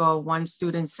years ago, one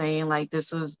student saying like,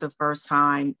 this was the first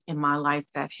time in my life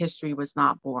that history was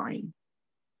not boring.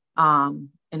 And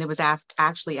it was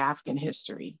actually African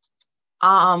history.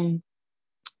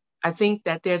 I think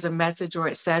that there's a message, or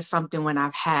it says something when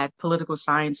I've had political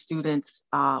science students,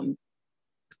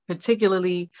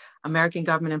 particularly American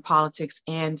government and politics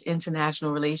and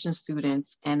international relations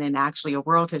students, and then actually a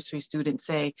world history student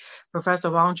say,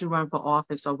 Professor, why don't you run for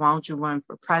office, or why don't you run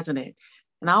for president?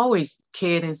 And I always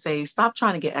kid and say, stop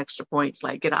trying to get extra points,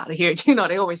 like get out of here.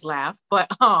 They always laugh, but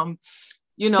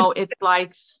it's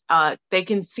like they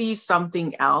can see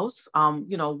something else.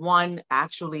 One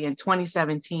actually in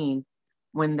 2017,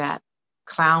 when that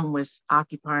clown was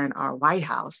occupying our White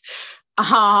House,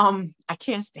 I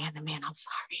can't stand the man. I'm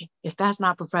sorry. If that's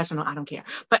not professional, I don't care.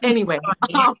 But anyway,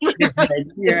 you're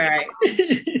right.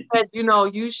 but,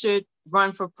 you should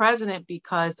run for president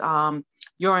because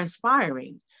you're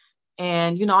inspiring.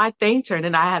 And, I thanked her, and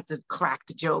then I had to crack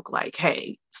the joke like,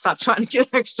 hey, stop trying to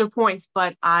get extra points.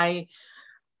 But I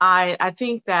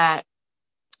think that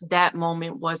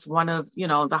moment was one of,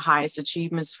 the highest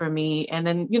achievements for me. And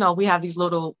then, we have these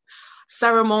little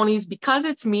ceremonies. Because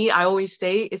it's me, I always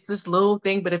say it's this little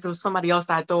thing, but if it was somebody else,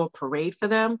 I'd throw a parade for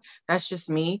them. That's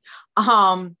just me.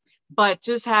 But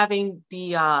just having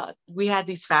we had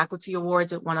these faculty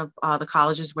awards at one of the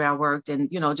colleges where I worked. And,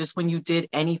 just when you did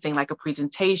anything like a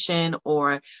presentation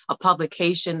or a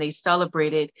publication, they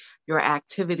celebrated your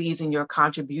activities and your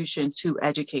contribution to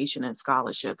education and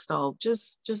scholarship. So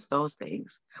just those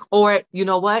things. Or, you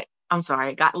know what? I'm sorry,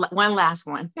 I got one last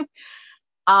one.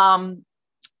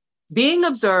 Being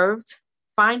observed,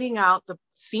 finding out the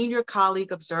senior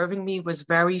colleague observing me was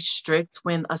very strict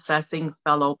when assessing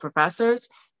fellow professors.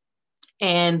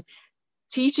 And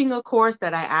teaching a course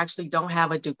that I actually don't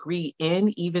have a degree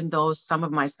in, even though some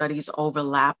of my studies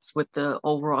overlaps with the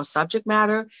overall subject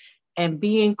matter, and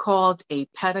being called a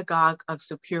pedagogue of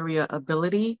superior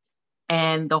ability.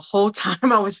 And the whole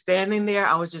time I was standing there,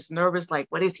 I was just nervous, like,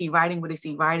 what is he writing? What is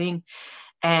he writing?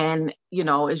 And,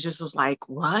 it just was like,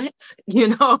 what?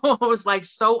 I was like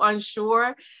so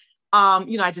unsure.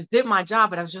 I just did my job,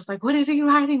 but I was just like, what is he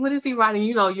writing? What is he writing?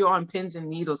 You're on pins and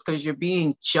needles because you're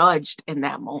being judged in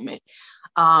that moment.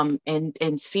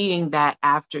 And seeing that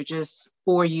after just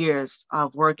 4 years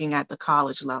of working at the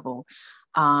college level,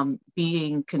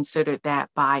 being considered that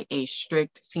by a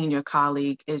strict senior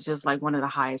colleague is just like one of the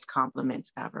highest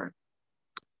compliments ever.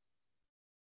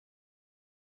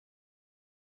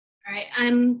 All right,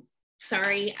 I'm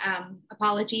sorry.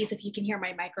 Apologies if you can hear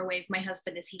my microwave. My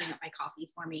husband is heating up my coffee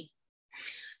for me.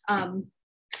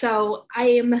 So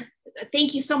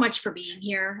thank you so much for being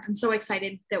here. I'm so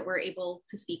excited that we're able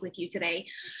to speak with you today.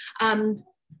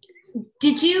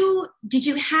 Did you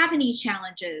have any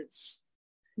challenges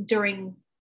during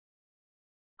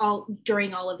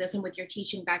all of this and with your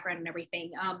teaching background and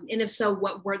everything? And if so,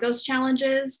 what were those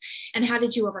challenges and how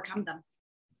did you overcome them?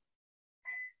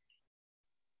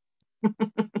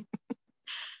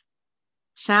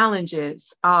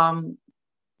 Challenges.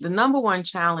 The number one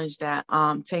challenge that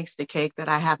takes the cake that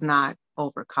I have not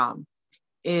overcome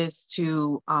is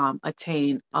to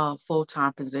attain a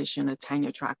full-time position, a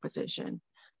tenure track position.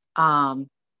 I'm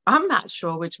not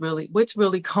sure what's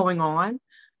really going on.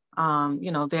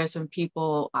 There's some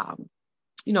people,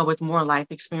 with more life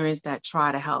experience that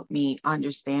try to help me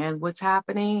understand what's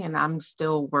happening, and I'm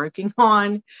still working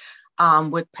on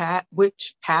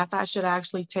which path I should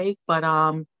actually take. But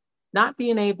not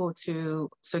being able to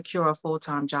secure a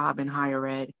full-time job in higher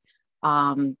ed.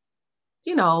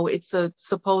 You know, it's a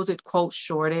supposed quote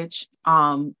shortage,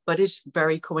 but it's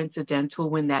very coincidental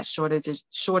when that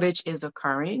shortage is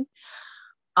occurring.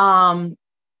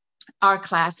 Our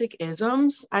classic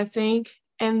isms, I think.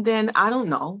 And then I don't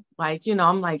know, like, you know,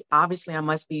 I'm like, obviously I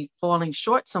must be falling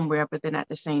short somewhere, but then at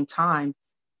the same time,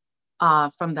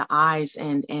 from the eyes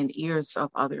and ears of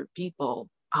other people,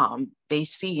 they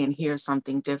see and hear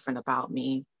something different about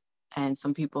me. And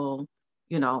some people,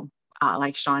 you know,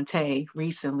 like Shantae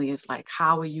recently is like,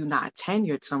 how are you not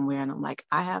tenured somewhere? And I'm like,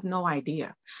 I have no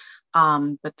idea.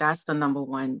 But that's the number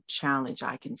one challenge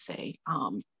I can say,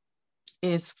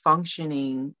 is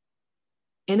functioning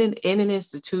in an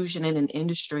institution, in an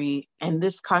industry, in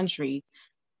this country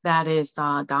that is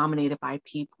dominated by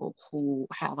people who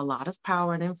have a lot of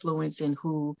power and influence and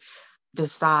who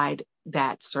decide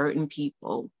that certain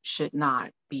people should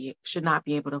not be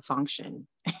able to function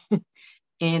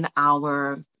in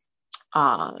our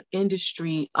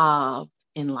industry of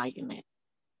enlightenment.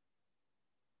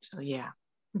 So yeah.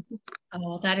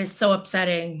 Oh, that is so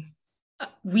upsetting.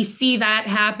 We see that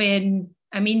happen.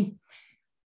 I mean,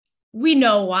 we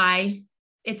know why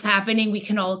it's happening. We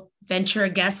can all venture a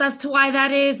guess as to why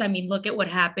that is. I mean, look at what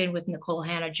happened with Nicole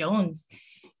Hannah-Jones.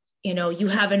 You know, you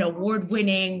have an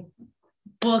award-winning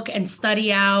book and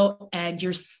study out, and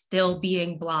you're still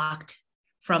being blocked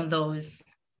from those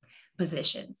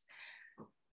positions.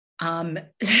 I'm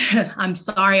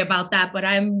sorry about that, but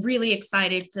I'm really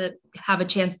excited to have a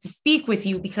chance to speak with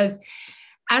you because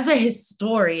as a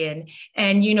historian,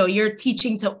 and you know, you're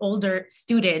teaching to older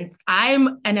students,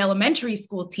 I'm an elementary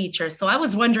school teacher. So I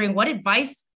was wondering, what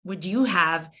advice would you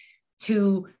have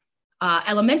to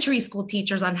elementary school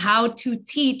teachers on how to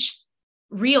teach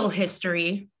real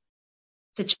history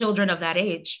to children of that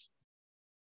age?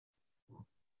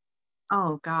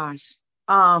 Oh gosh.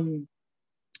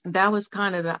 That was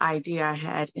kind of the idea I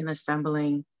had in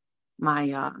assembling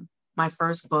my my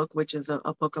first book, which is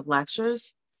a book of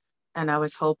lectures. And I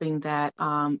was hoping that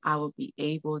I would be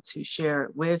able to share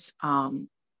it with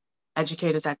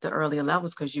educators at the earlier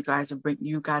levels, because you guys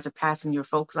are passing your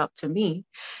folks up to me,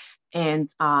 and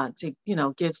to, you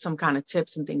know, give some kind of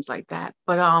tips and things like that.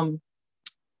 But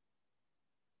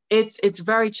it's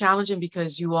very challenging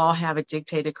because you all have a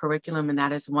dictated curriculum, and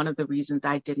that is one of the reasons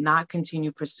I did not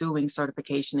continue pursuing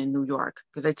certification in New York,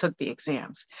 because I took the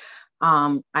exams.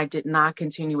 I did not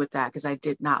continue with that because I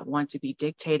did not want to be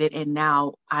dictated. And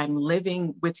now I'm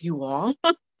living with you all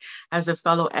as a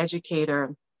fellow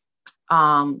educator,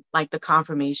 like the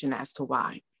confirmation as to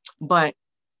why. But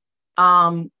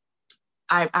I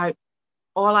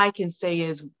all I can say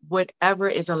is whatever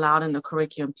is allowed in the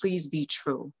curriculum, please be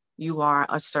true. You are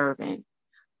a servant.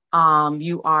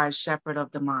 You are a shepherd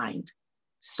of the mind.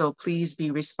 So please be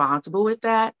responsible with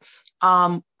that.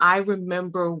 I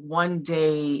remember one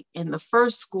day in the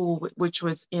first school, which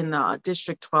was in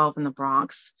District 12 in the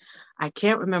Bronx. I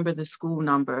can't remember the school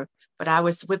number, but I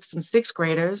was with some sixth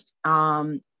graders.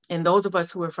 And those of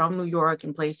us who are from New York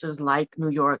and places like New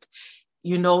York,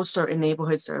 you know, certain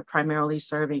neighborhoods are primarily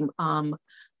serving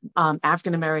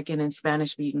African-American and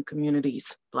Spanish-speaking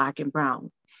communities, Black and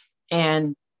Brown.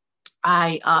 And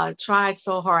I tried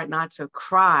so hard not to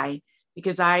cry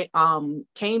because I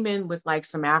came in with like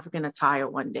some African attire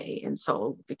one day. And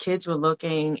so the kids were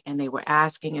looking and they were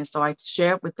asking. And so I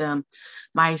shared with them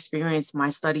my experience, my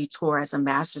study tour as a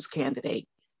master's candidate.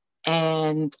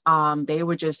 And they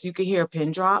were just, you could hear a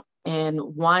pin drop. And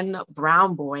one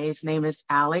brown boy, his name is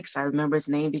Alex. I remember his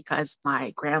name because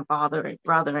my grandfather and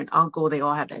brother and uncle, they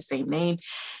all have that same name.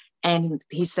 And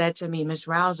he said to me, Miss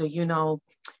Rouser, you know,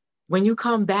 when you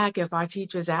come back, if our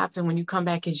teacher is absent, when you come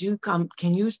back, can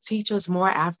you teach us more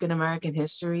African-American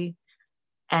history?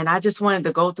 And I just wanted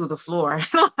to go through the floor.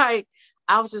 I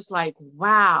was just like,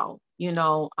 wow, you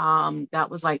know, that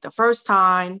was like the first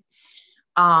time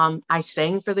I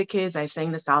sang for the kids. I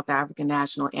sang the South African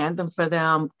national anthem for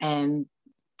them. And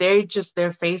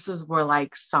their faces were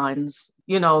like suns,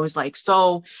 you know, it was like,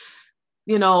 so,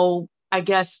 you know, I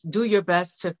guess do your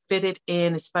best to fit it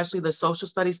in, especially the social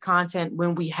studies content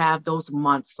when we have those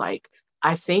months. Like,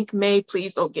 I think May,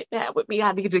 please don't get mad with me.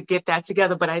 I need to get that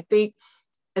together. But I think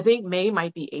May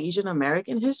might be Asian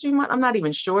American History Month. I'm not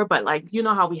even sure, but like, you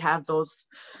know how we have those,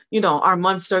 you know, our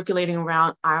months circulating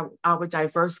around our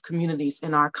diverse communities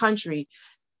in our country.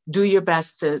 Do your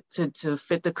best to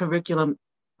fit the curriculum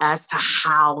as to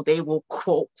how they will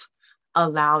quote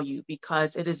allow you,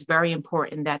 because it is very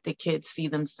important that the kids see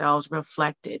themselves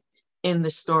reflected in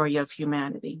the story of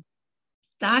humanity.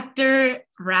 Dr.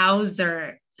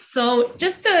 Rouser, So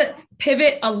just to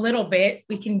pivot a little bit,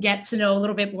 we can get to know a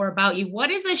little bit more about you.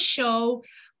 What is a show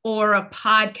or a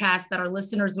podcast that our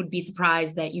listeners would be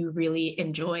surprised that you really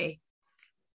enjoy?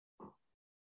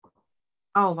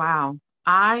 Oh, wow.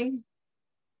 I'm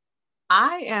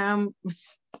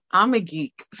a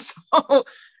geek.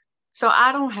 So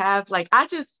I don't have like, I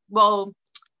just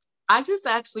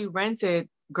actually rented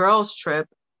Girls Trip.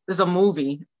 There's a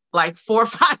movie like 4 or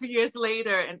 5 years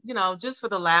later. And, just for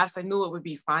the laughs, I knew it would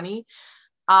be funny.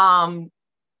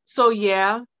 So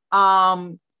yeah,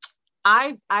 I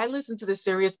listen to the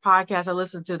serious podcast. I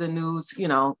listen to the news,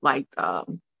 like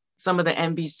some of the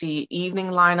NBC evening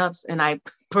lineups, and I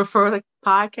prefer the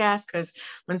podcast because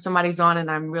when somebody's on and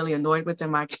I'm really annoyed with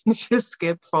them, I can just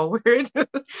skip forward.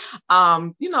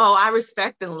 I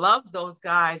respect and love those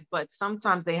guys, but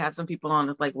sometimes they have some people on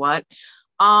that's like, what?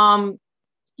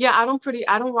 Yeah, I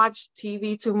don't watch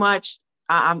TV too much.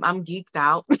 I'm geeked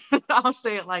out. I'll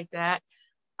say it like that.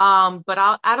 But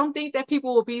I don't think that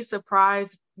people will be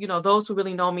surprised. Those who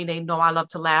really know me, they know I love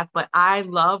to laugh, but I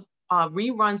love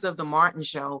reruns of the Martin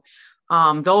Show.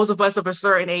 Those of us of a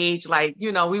certain age, like,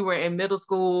 we were in middle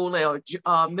school or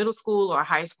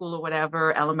high school or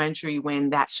whatever, elementary, when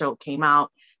that show came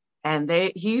out. And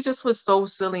he just was so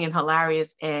silly and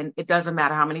hilarious. And it doesn't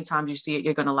matter how many times you see it,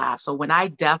 you're going to laugh. So when I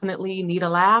definitely need a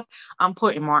laugh, I'm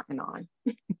putting Martin on.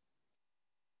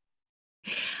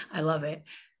 I love it.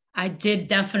 I did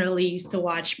definitely used to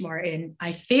watch Martin.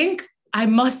 I think I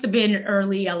must have been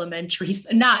early elementary,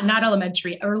 not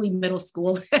elementary, early middle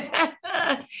school.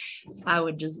 I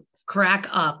would just crack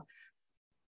up.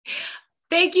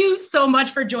 Thank you so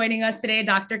much for joining us today,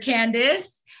 Dr. Candice.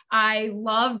 I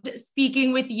loved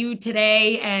speaking with you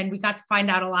today, and we got to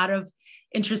find out a lot of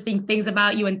interesting things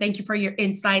about you. And thank you for your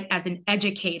insight as an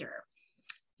educator.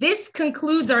 This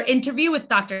concludes our interview with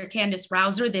Dr. Candice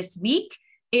Rouser this week.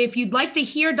 If you'd like to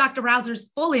hear Dr. Rouser's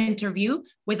full interview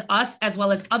with us, as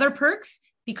well as other perks,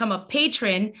 become a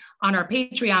patron on our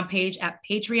Patreon page at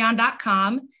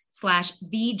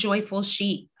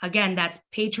patreon.com/thejoyfulshe. Again, that's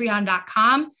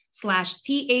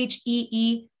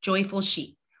patreon.com/THEE Joyful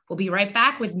She. We'll be right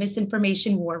back with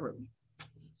Misinformation War Room.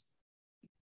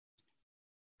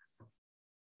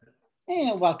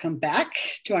 And welcome back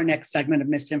to our next segment of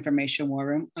Misinformation War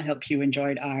Room. I hope you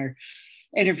enjoyed our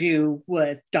interview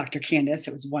with Dr. Candice.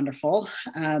 It was wonderful.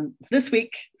 So this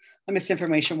week, a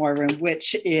Misinformation War Room,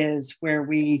 which is where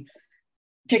we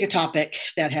take a topic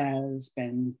that has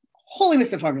been wholly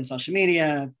misinformed in social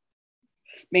media,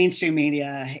 mainstream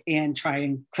media, and try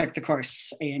and correct the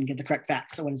course and get the correct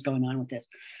facts of what is going on with this.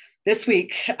 This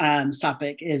week's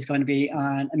topic is going to be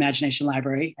on Imagination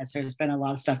Library, as there's been a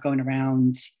lot of stuff going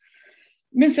around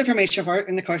misinformation for it.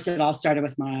 And of course, it all started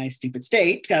with my stupid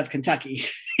state of Kentucky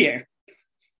here.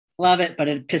 Love it, but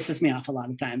it pisses me off a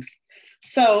lot of times.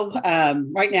 So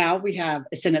right now we have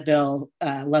a Senate Bill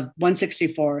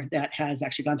 164 that has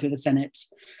actually gone through the Senate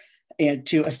and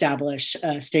to establish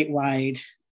a statewide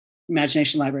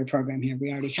Imagination Library program here.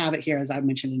 We already have it here, as I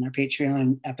mentioned in our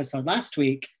Patreon episode last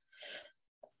week.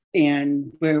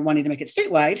 And we're wanting to make it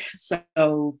statewide.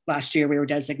 So last year we were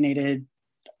designated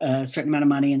a certain amount of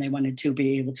money and they wanted to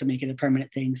be able to make it a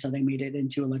permanent thing. So they made it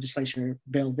into a legislature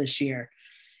bill this year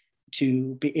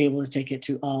to be able to take it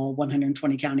to all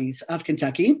 120 counties of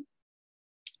Kentucky.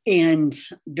 And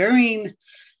during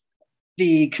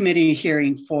the committee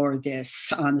hearing for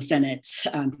this on the Senate,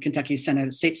 Kentucky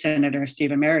State Senator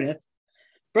Stephen Meredith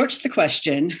broached the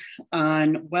question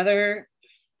on whether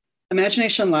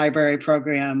Imagination Library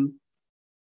program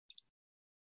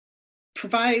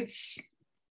provides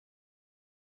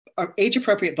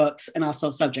age-appropriate books and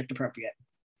also subject-appropriate,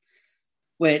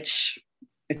 which,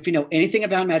 if you know anything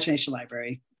about Imagination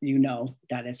Library, you know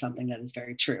that is something that is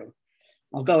very true.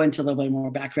 I'll go into a little bit more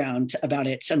background about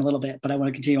it in a little bit, but I want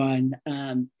to continue on.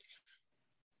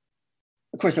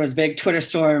 Of course, there was a big Twitter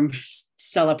storm.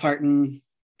 Stella Parton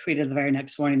tweeted the very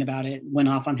next morning about it, went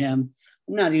off on him.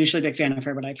 I'm not usually a big fan of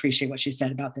her, but I appreciate what she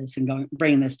said about this and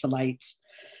bringing this to light.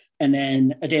 And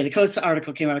then a Daily Kos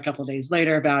article came out a couple of days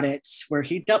later about it, where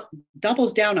he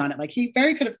doubles down on it. Like, he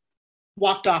very could have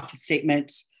walked off the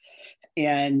statement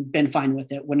and been fine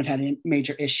with it, wouldn't have had any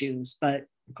major issues. But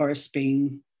of course,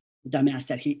 being the dumbass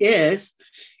that he is,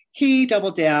 he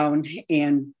doubled down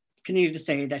and continued to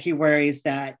say that he worries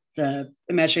that the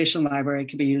Imagination Library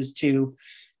can be used to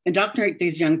indoctrinate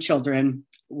these young children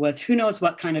with who knows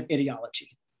what kind of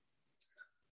ideology.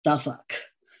 The fuck.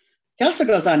 He also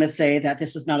goes on to say that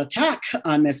this is not an attack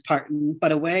on Ms. Parton,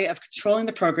 but a way of controlling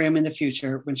the program in the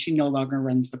future when she no longer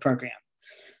runs the program,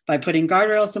 by putting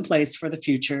guardrails in place for the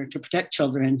future to protect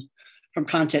children from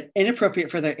content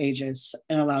inappropriate for their ages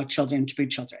and allow children to be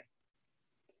children.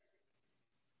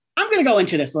 I'm going to go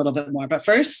into this a little bit more, but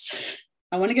first,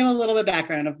 I want to give a little bit of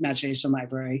background of Imagination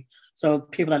Library, so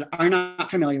people that are not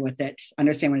familiar with it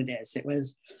understand what it is. It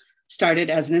was started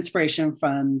as an inspiration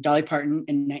from Dolly Parton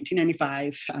in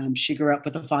 1995. She grew up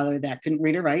with a father that couldn't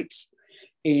read or write,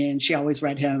 and she always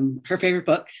read him her favorite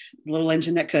book, The Little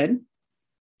Engine That Could,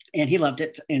 and he loved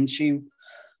it. And she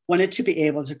wanted to be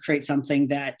able to create something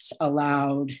that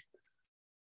allowed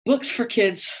books for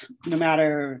kids, no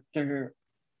matter their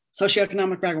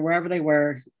socioeconomic background, wherever they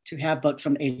were, to have books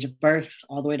from the age of birth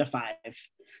all the way to 5.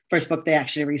 First book they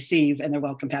actually receive in their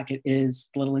welcome packet is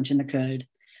The Little Engine That Could.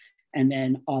 And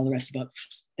then all the rest of the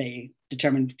books they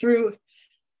determined through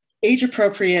age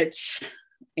appropriate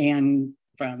and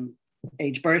from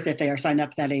age birth, if they are signed up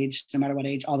at that age, no matter what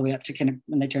age, all the way up to kind of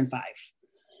when they turn 5.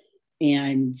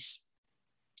 And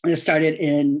this started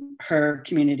in her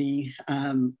community.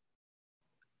 And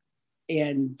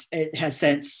it has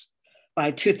since,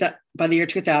 by the year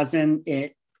 2000,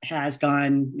 it had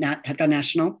gone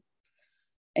national.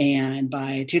 And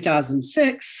by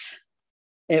 2006,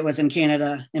 it was in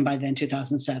Canada, and by then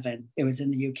 2007, it was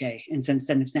in the UK. And since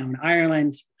then, it's now in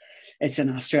Ireland, it's in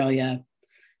Australia.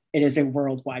 It is a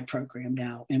worldwide program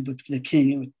now, and with the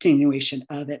continuation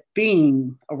of it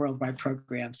being a worldwide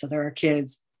program. So there are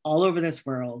kids all over this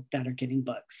world that are getting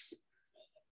books.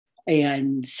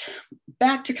 And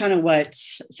back to kind of what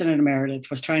Senator Meredith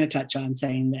was trying to touch on,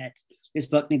 saying that this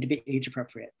book need to be age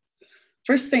appropriate.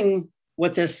 First thing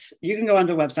with this, you can go on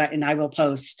the website, and I will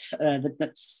post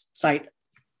the site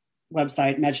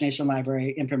website, Imagination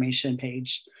Library information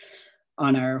page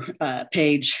on our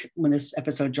page when this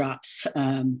episode drops.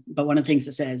 But one of the things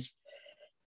it says,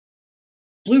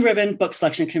 Blue Ribbon Book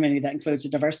Selection Committee that includes a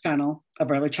diverse panel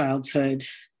of early childhood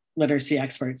literacy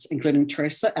experts, including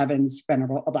Teresa Evans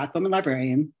Venerable, a Black woman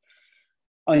librarian,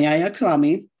 Onyaya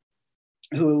Kulami,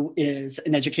 who is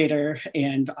an educator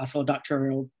and also a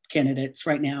doctoral candidate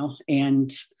right now,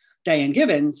 and Diane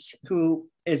Gibbons, who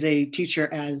is a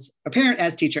parent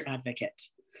as teacher advocate.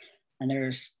 And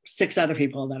there's 6 other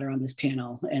people that are on this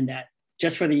panel, and that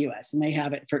just for the US, and they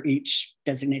have it for each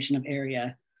designation of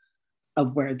area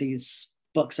of where these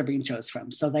books are being chosen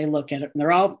from. So they look at it, and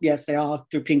they're all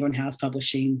through Penguin House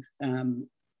Publishing.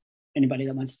 Anybody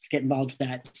that wants to get involved with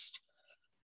that,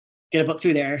 get a book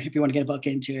through there. If you want to get a book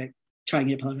into it, try and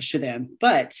get it published through them.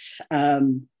 But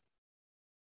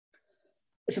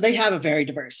so they have a very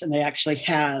diverse, and they actually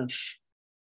have,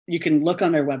 you can look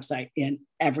on their website, and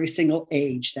every single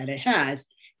age that it has,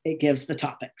 it gives the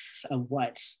topics of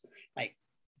what, like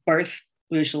birth,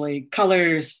 usually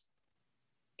colors,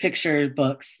 pictures,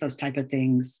 books, those type of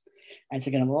things. As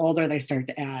they get a little older, they start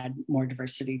to add more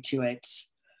diversity to it.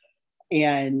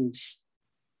 And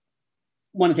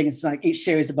one of the things is, like, each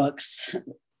series of books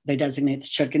they designate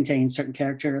should contain certain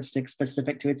characteristics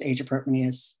specific to its age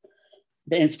appropriateness.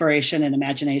 The inspiration and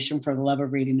imagination for the love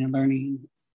of reading and learning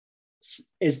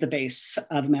is the base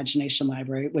of Imagination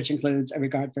Library, which includes a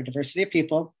regard for diversity of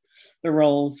people, their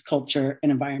roles, culture,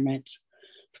 and environment,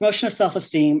 promotion of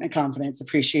self-esteem and confidence,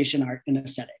 appreciation, art, and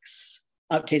aesthetics.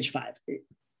 Up to age 5.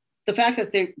 The fact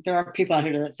that there are people out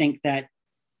here that think that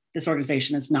this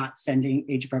organization is not sending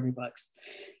age-appropriate books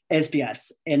is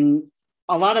BS. And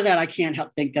a lot of that, I can't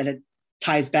help think that it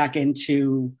ties back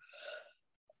into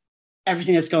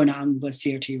everything that's going on with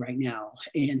CRT right now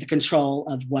and the control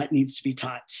of what needs to be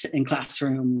taught in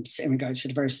classrooms in regards to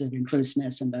diversity,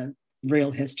 inclusiveness, and the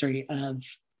real history of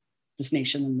this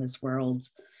nation and this world,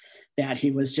 that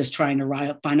he was just trying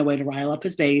to find a way to rile up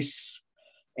his base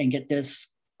and get this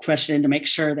question to make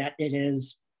sure that it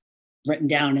is written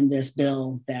down in this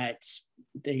bill that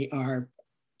they are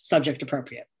subject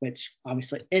appropriate, which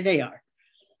obviously they are.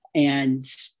 And,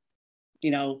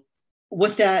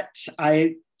 with that,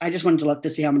 I just wanted to look to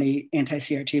see how many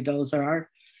anti-CRT bills there are.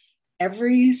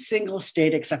 Every single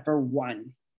state except for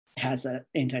one has an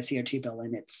anti-CRT bill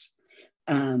in it.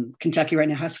 Kentucky right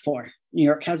now has 4. New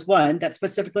York has 1 that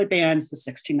specifically bans the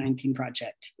 1619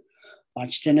 Project.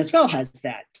 Washington as well has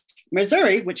that.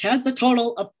 Missouri, which has the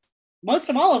total of most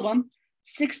of all of them,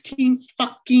 16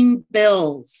 fucking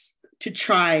bills to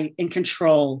try and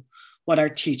control what our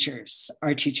teachers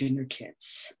are teaching their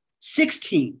kids.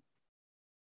 16.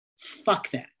 Fuck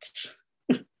that.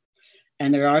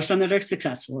 And there are some that are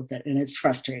successful with it, and it's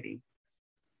frustrating.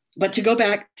 But to go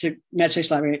back to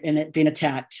Imagination Library and it being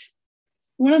attacked,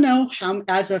 I want to know how,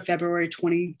 as of February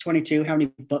 2022, how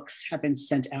many books have been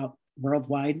sent out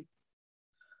worldwide?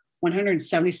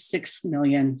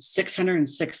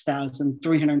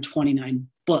 176,606,329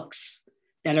 books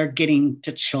that are getting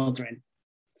to children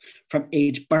from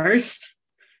age birth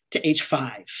to age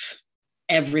 5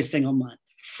 every single month,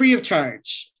 free of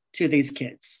charge to these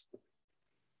kids.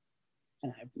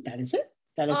 And that is it.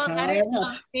 That is Oh, how that I is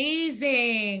am.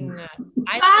 amazing.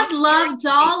 God love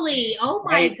Dolly. Oh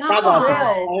my Right? God. I love her.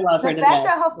 Real. I love her The to fact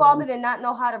death. that her father did not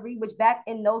know how to read, which back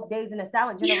in those days in the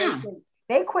silent Yeah. generation,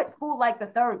 they quit school like the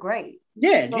third grade.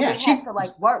 Yeah, So yeah. they had to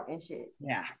like work and shit.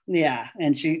 Yeah.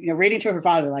 And she, reading to her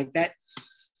father like that,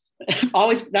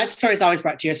 that story's always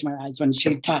brought tears to my eyes when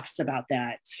she talks about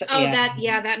that. Oh,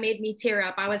 that made me tear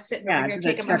up. I was sitting over here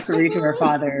taking my to read to her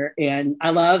father. And I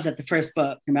love that the first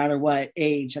book, no matter what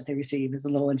age that they receive, is a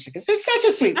little intricate. It's such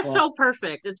a sweet book. That's so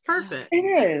perfect. It's perfect. It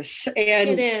is. And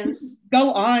it is.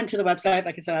 Go on to the website.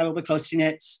 Like I said, I will be posting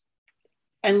it.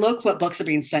 And look what books are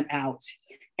being sent out.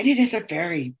 And it is a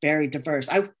very, very diverse.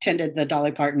 I attended the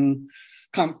Dolly Parton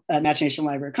Imagination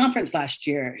Library Conference last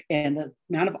year, and the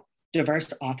amount of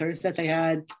diverse authors that they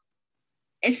had,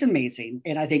 it's amazing.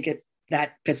 And I think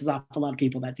that pisses off a lot of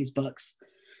people that these books.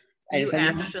 You just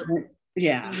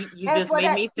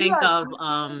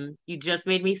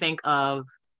made me think of,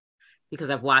 because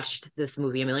I've watched this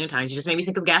movie a million times, you just made me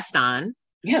think of Gaston.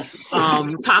 Yes.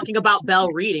 Talking about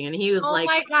Bell reading, and he was like,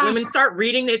 women start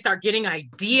reading, they start getting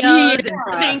ideas and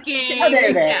thinking. How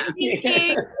dare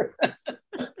they?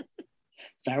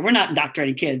 Sorry, we're not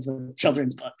indoctrinating kids with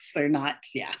children's books. They're not,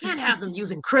 You can't have them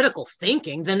using critical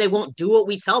thinking, then they won't do what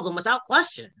we tell them without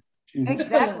question.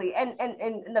 Exactly. And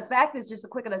the fact is just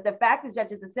the fact is that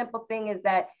just the simple thing is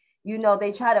that,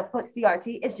 they try to put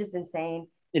CRT, it's just insane.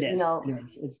 It is. It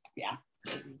is. It's, yeah.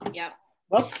 Yep.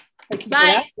 Well, thank you for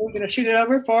that. We're going to shoot it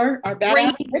over for our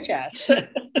badass bitch ass.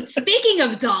 Speaking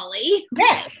of Dolly,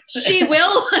 yes, she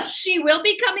will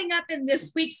be coming up in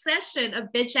this week's session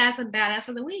of Bitch Ass and Badass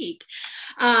of the Week.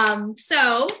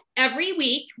 So every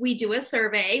week we do a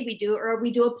survey, we do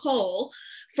a poll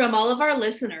from all of our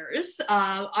listeners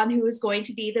on who is going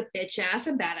to be the Bitch Ass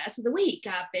and Badass of the Week.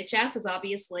 Bitch ass is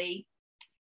obviously,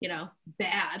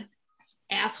 bad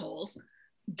assholes.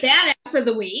 Badass of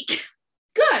the week,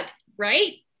 good,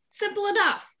 right? Simple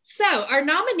enough. So our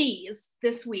nominees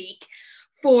this week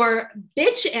for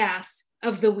Bitch Ass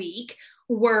of the Week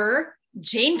were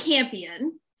Jane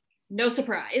Campion, no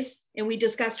surprise, and we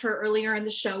discussed her earlier in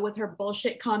the show with her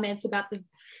bullshit comments about the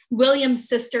Williams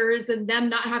sisters and them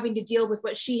not having to deal with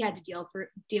what she had to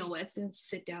deal with. And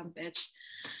sit down, bitch.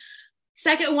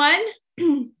 Second one,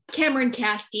 Cameron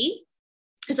Kasky.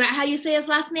 Is that how you say his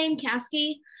last name,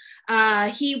 Kasky?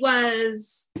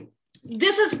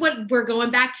 This is what we're going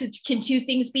back to. Can two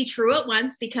things be true at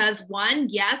once? Because one,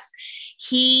 yes,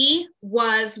 he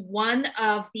was one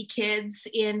of the kids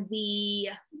in the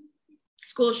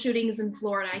school shootings in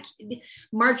Florida.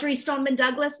 Marjorie Stoneman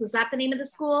Douglas, was that the name of the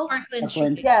school?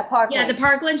 Parkland. Yeah, Parkland. Yeah, the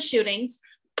Parkland shootings.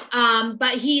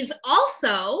 But he's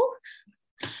also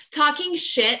talking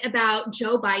shit about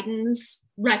Joe Biden's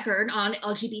record on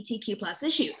LGBTQ plus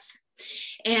issues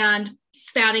and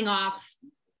spouting off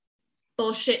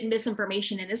bullshit and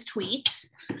misinformation in his tweets.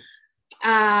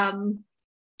 The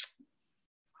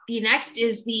next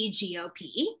is the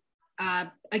GOP.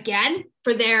 Again,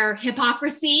 for their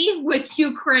hypocrisy with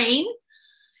Ukraine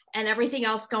and everything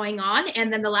else going on.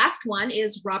 And then the last one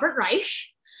is Robert Reich,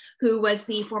 who was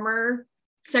the former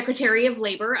Secretary of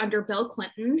Labor under Bill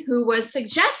Clinton, who was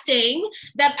suggesting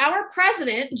that our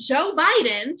president, Joe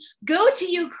Biden, go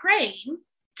to Ukraine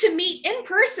to meet in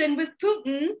person with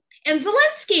Putin and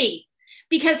Zelensky,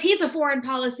 because he's a foreign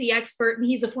policy expert and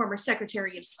he's a former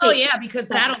Secretary of State. Oh yeah, because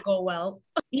that'll go well.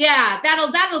 Yeah,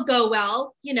 that'll go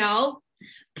well,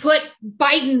 put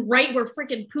Biden right where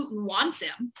freaking Putin wants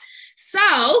him.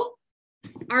 So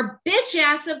our bitch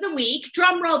ass of the week,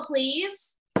 drum roll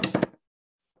please.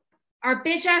 Our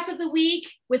bitch ass of the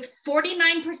week with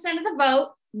 49% of the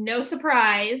vote, no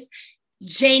surprise,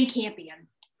 Jane Campion.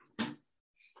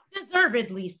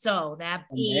 Deservedly so.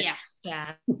 Yeah.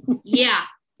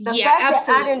 The yeah, fact absolutely.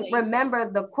 that I didn't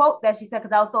remember the quote that she said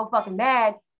because I was so fucking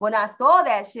mad when I saw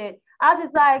that shit. I was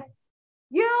just like,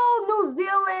 you New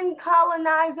Zealand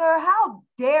colonizer, how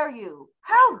dare you?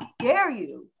 How dare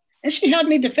you? And she had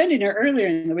me defending her earlier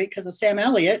in the week because of Sam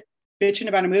Elliott bitching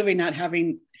about a movie not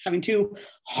having too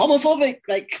homophobic,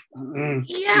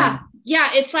 yeah,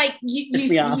 it's like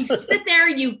you sit there,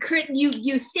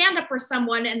 you stand up for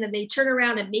someone and then they turn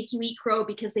around and make you eat crow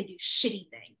because they do shitty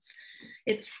things.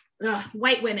 It's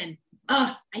white women.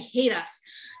 I hate us.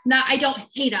 No, I don't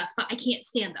hate us, but I can't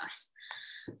stand us.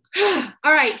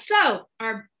 All right, so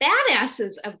our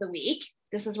badasses of the week.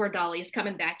 This is where Dolly is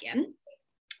coming back in.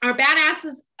 Our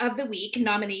badasses of the week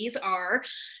nominees are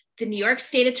the New York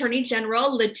State Attorney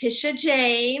General, Tish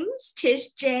James.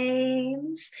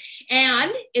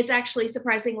 And it's actually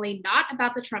surprisingly not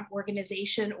about the Trump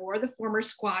organization or the former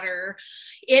squatter.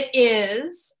 It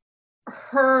is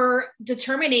her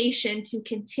determination to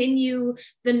continue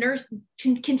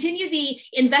the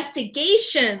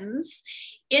investigations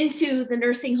into the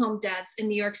nursing home deaths in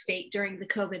New York State during the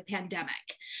COVID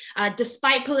pandemic.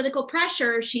 Despite political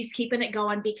pressure, she's keeping it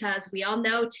going because we all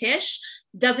know Tish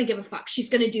doesn't give a fuck. She's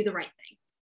going to do the right thing.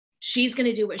 She's going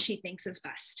to do what she thinks is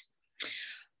best.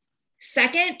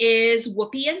 Second is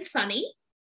Whoopi and Sunny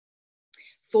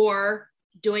for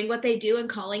doing what they do and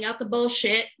calling out the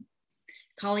bullshit,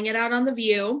 calling it out on The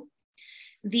View.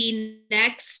 The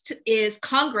next is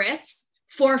Congress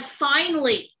for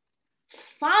finally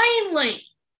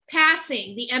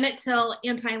passing the Emmett Till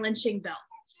anti-lynching bill.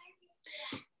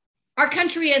 Our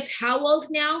country is how old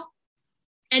now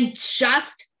and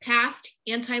just passed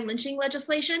anti-lynching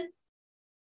legislation?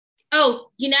 Oh,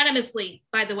 unanimously,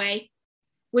 by the way,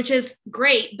 which is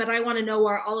great, but I want to know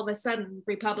where all of a sudden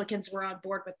Republicans were on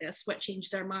board with this, what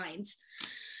changed their minds.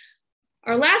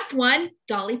 Our last one,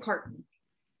 Dolly Parton,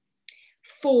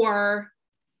 for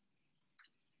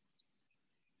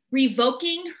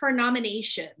revoking her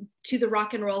nomination to the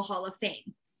Rock and Roll Hall of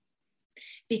Fame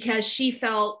because she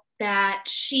felt that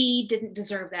she didn't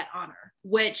deserve that honor,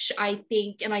 which I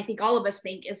think, and I think all of us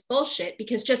think, is bullshit,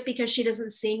 because just because she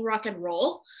doesn't sing rock and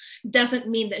roll doesn't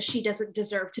mean that she doesn't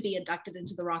deserve to be inducted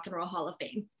into the Rock and Roll Hall of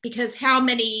Fame, because how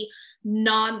many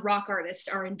non-rock artists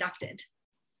are inducted?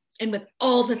 And with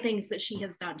all the things that she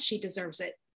has done, she deserves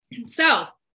it. So,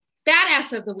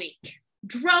 badass of the week.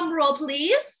 Drum roll,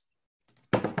 please.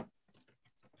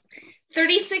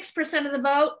 36% of the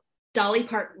vote, Dolly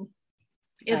Parton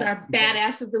is our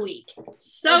badass of the week.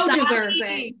 So deserves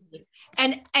it.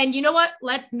 And you know what?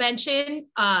 Let's mention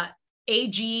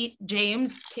A.G.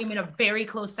 James came in a very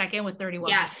close second with 31.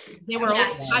 Yes. They were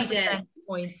yes, only she did.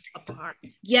 points apart.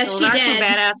 Yes, Those she are did. some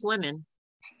badass women.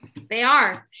 They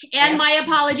are. And my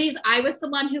apologies. I was the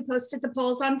one who posted the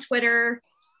polls on Twitter.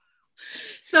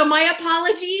 So my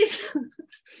apologies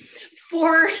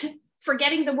for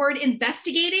forgetting the word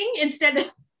investigating. Instead of,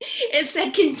 it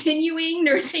said continuing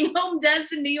nursing home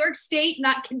deaths in New York State,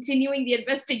 not continuing the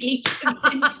investigations.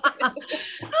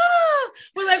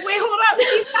 We're like, wait, hold up.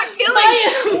 She's not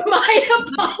killing. My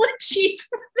apologies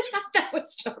for that. That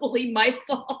was totally my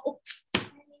fault.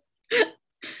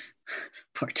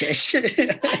 Poor Tish. Those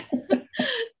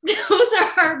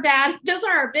are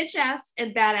our bitch ass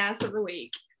and badass of the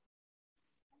week.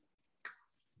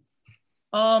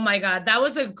 Oh my God. That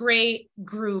was a great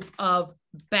group of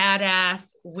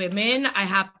badass women, I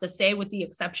have to say, with the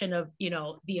exception of,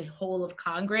 the whole of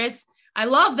Congress. I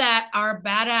love that our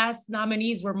badass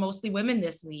nominees were mostly women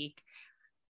this week.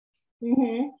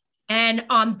 Mm-hmm. And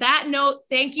on that note,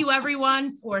 thank you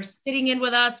everyone for sitting in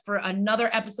with us for another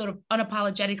episode of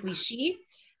Unapologetically She.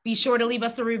 Be sure to leave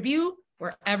us a review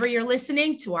wherever you're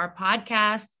listening to our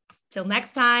podcast. Till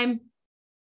next time.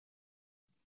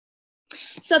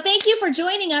 So thank you for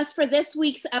joining us for this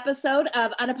week's episode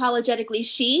of Unapologetically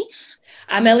She.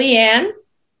 I'm Elianne.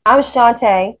 I'm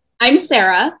Shantae. I'm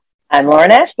Sarah. I'm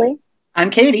Lauren Ashley. I'm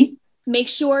Katie. Make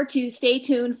sure to stay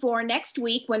tuned for next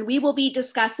week when we will be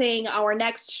discussing our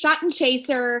next Shot and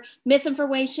Chaser,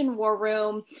 Misinformation War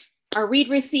Room, our read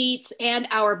receipts, and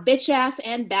our bitch ass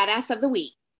and badass of the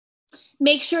week.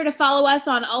 Make sure to follow us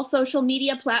on all social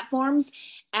media platforms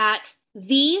at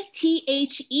the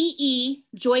THEE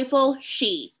Joyful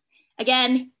She.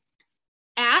 Again,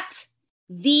 at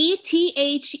the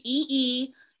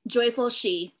THEE Joyful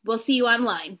She. We'll see you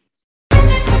online.